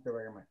agrees. Thank you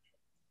very much.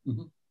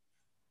 Mm-hmm.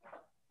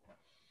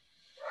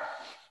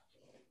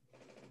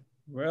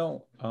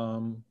 Well,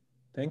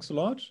 thanks a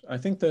lot. I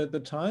think that the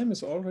time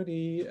is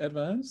already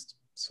advanced.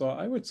 So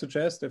I would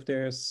suggest if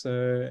there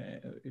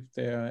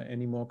are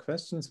any more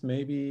questions,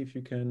 maybe if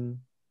you can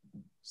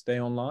stay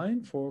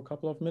online for a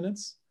couple of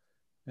minutes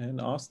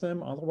and ask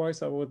them.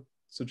 Otherwise, I would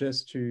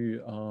suggest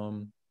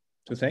to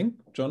thank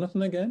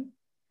Jonathan again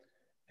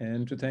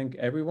and to thank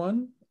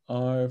everyone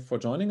for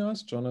joining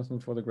us. Jonathan,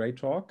 for the great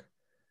talk,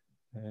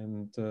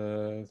 and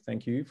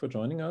thank you for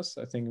joining us.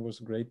 I think it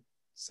was a great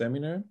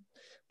seminar.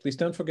 Please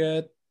don't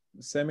forget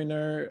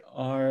seminar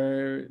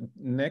our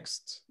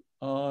next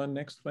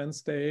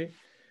Wednesday.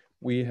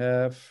 We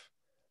have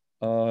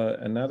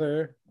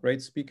another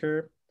great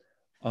speaker,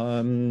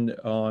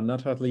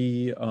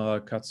 Natalie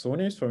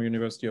Katsonis from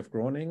University of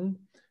Groningen.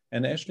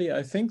 And Ashley,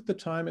 I think the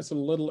time is a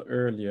little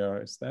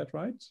earlier. Is that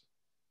right?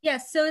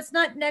 Yes, so it's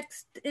not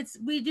next,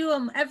 we do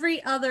them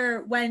every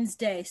other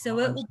Wednesday. So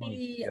it will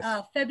be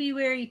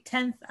February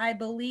 10th, I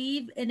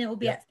believe, and it will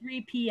be at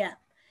 3 p.m.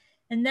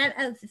 And that,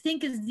 I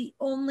think, is the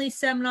only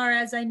seminar,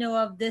 as I know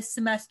of, this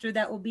semester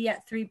that will be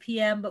at 3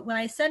 p.m. But when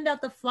I send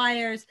out the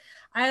flyers,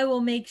 I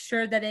will make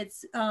sure that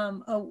it's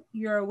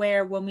you're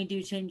aware when we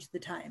do change the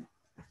time,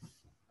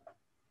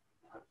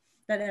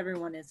 that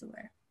everyone is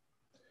aware.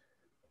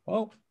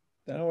 Well,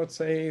 then I would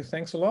say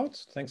thanks a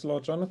lot. Thanks a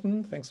lot,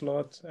 Jonathan. Thanks a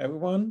lot,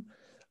 everyone.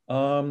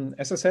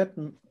 As I said,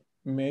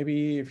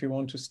 maybe if you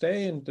want to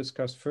stay and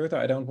discuss further,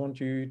 I don't want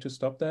you to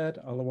stop that.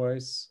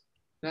 Otherwise...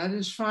 That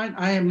is fine.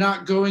 I am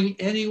not going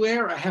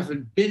anywhere. I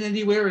haven't been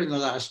anywhere in the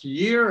last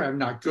year. I'm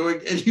not going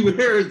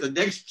anywhere in the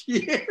next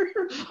year.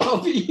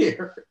 I'll be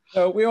here.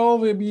 So we all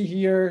will be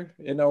here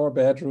in our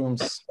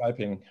bedrooms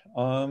Skyping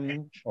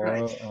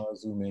or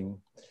Zooming.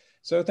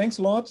 So thanks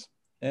a lot,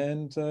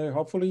 and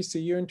hopefully see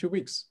you in 2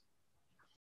 weeks.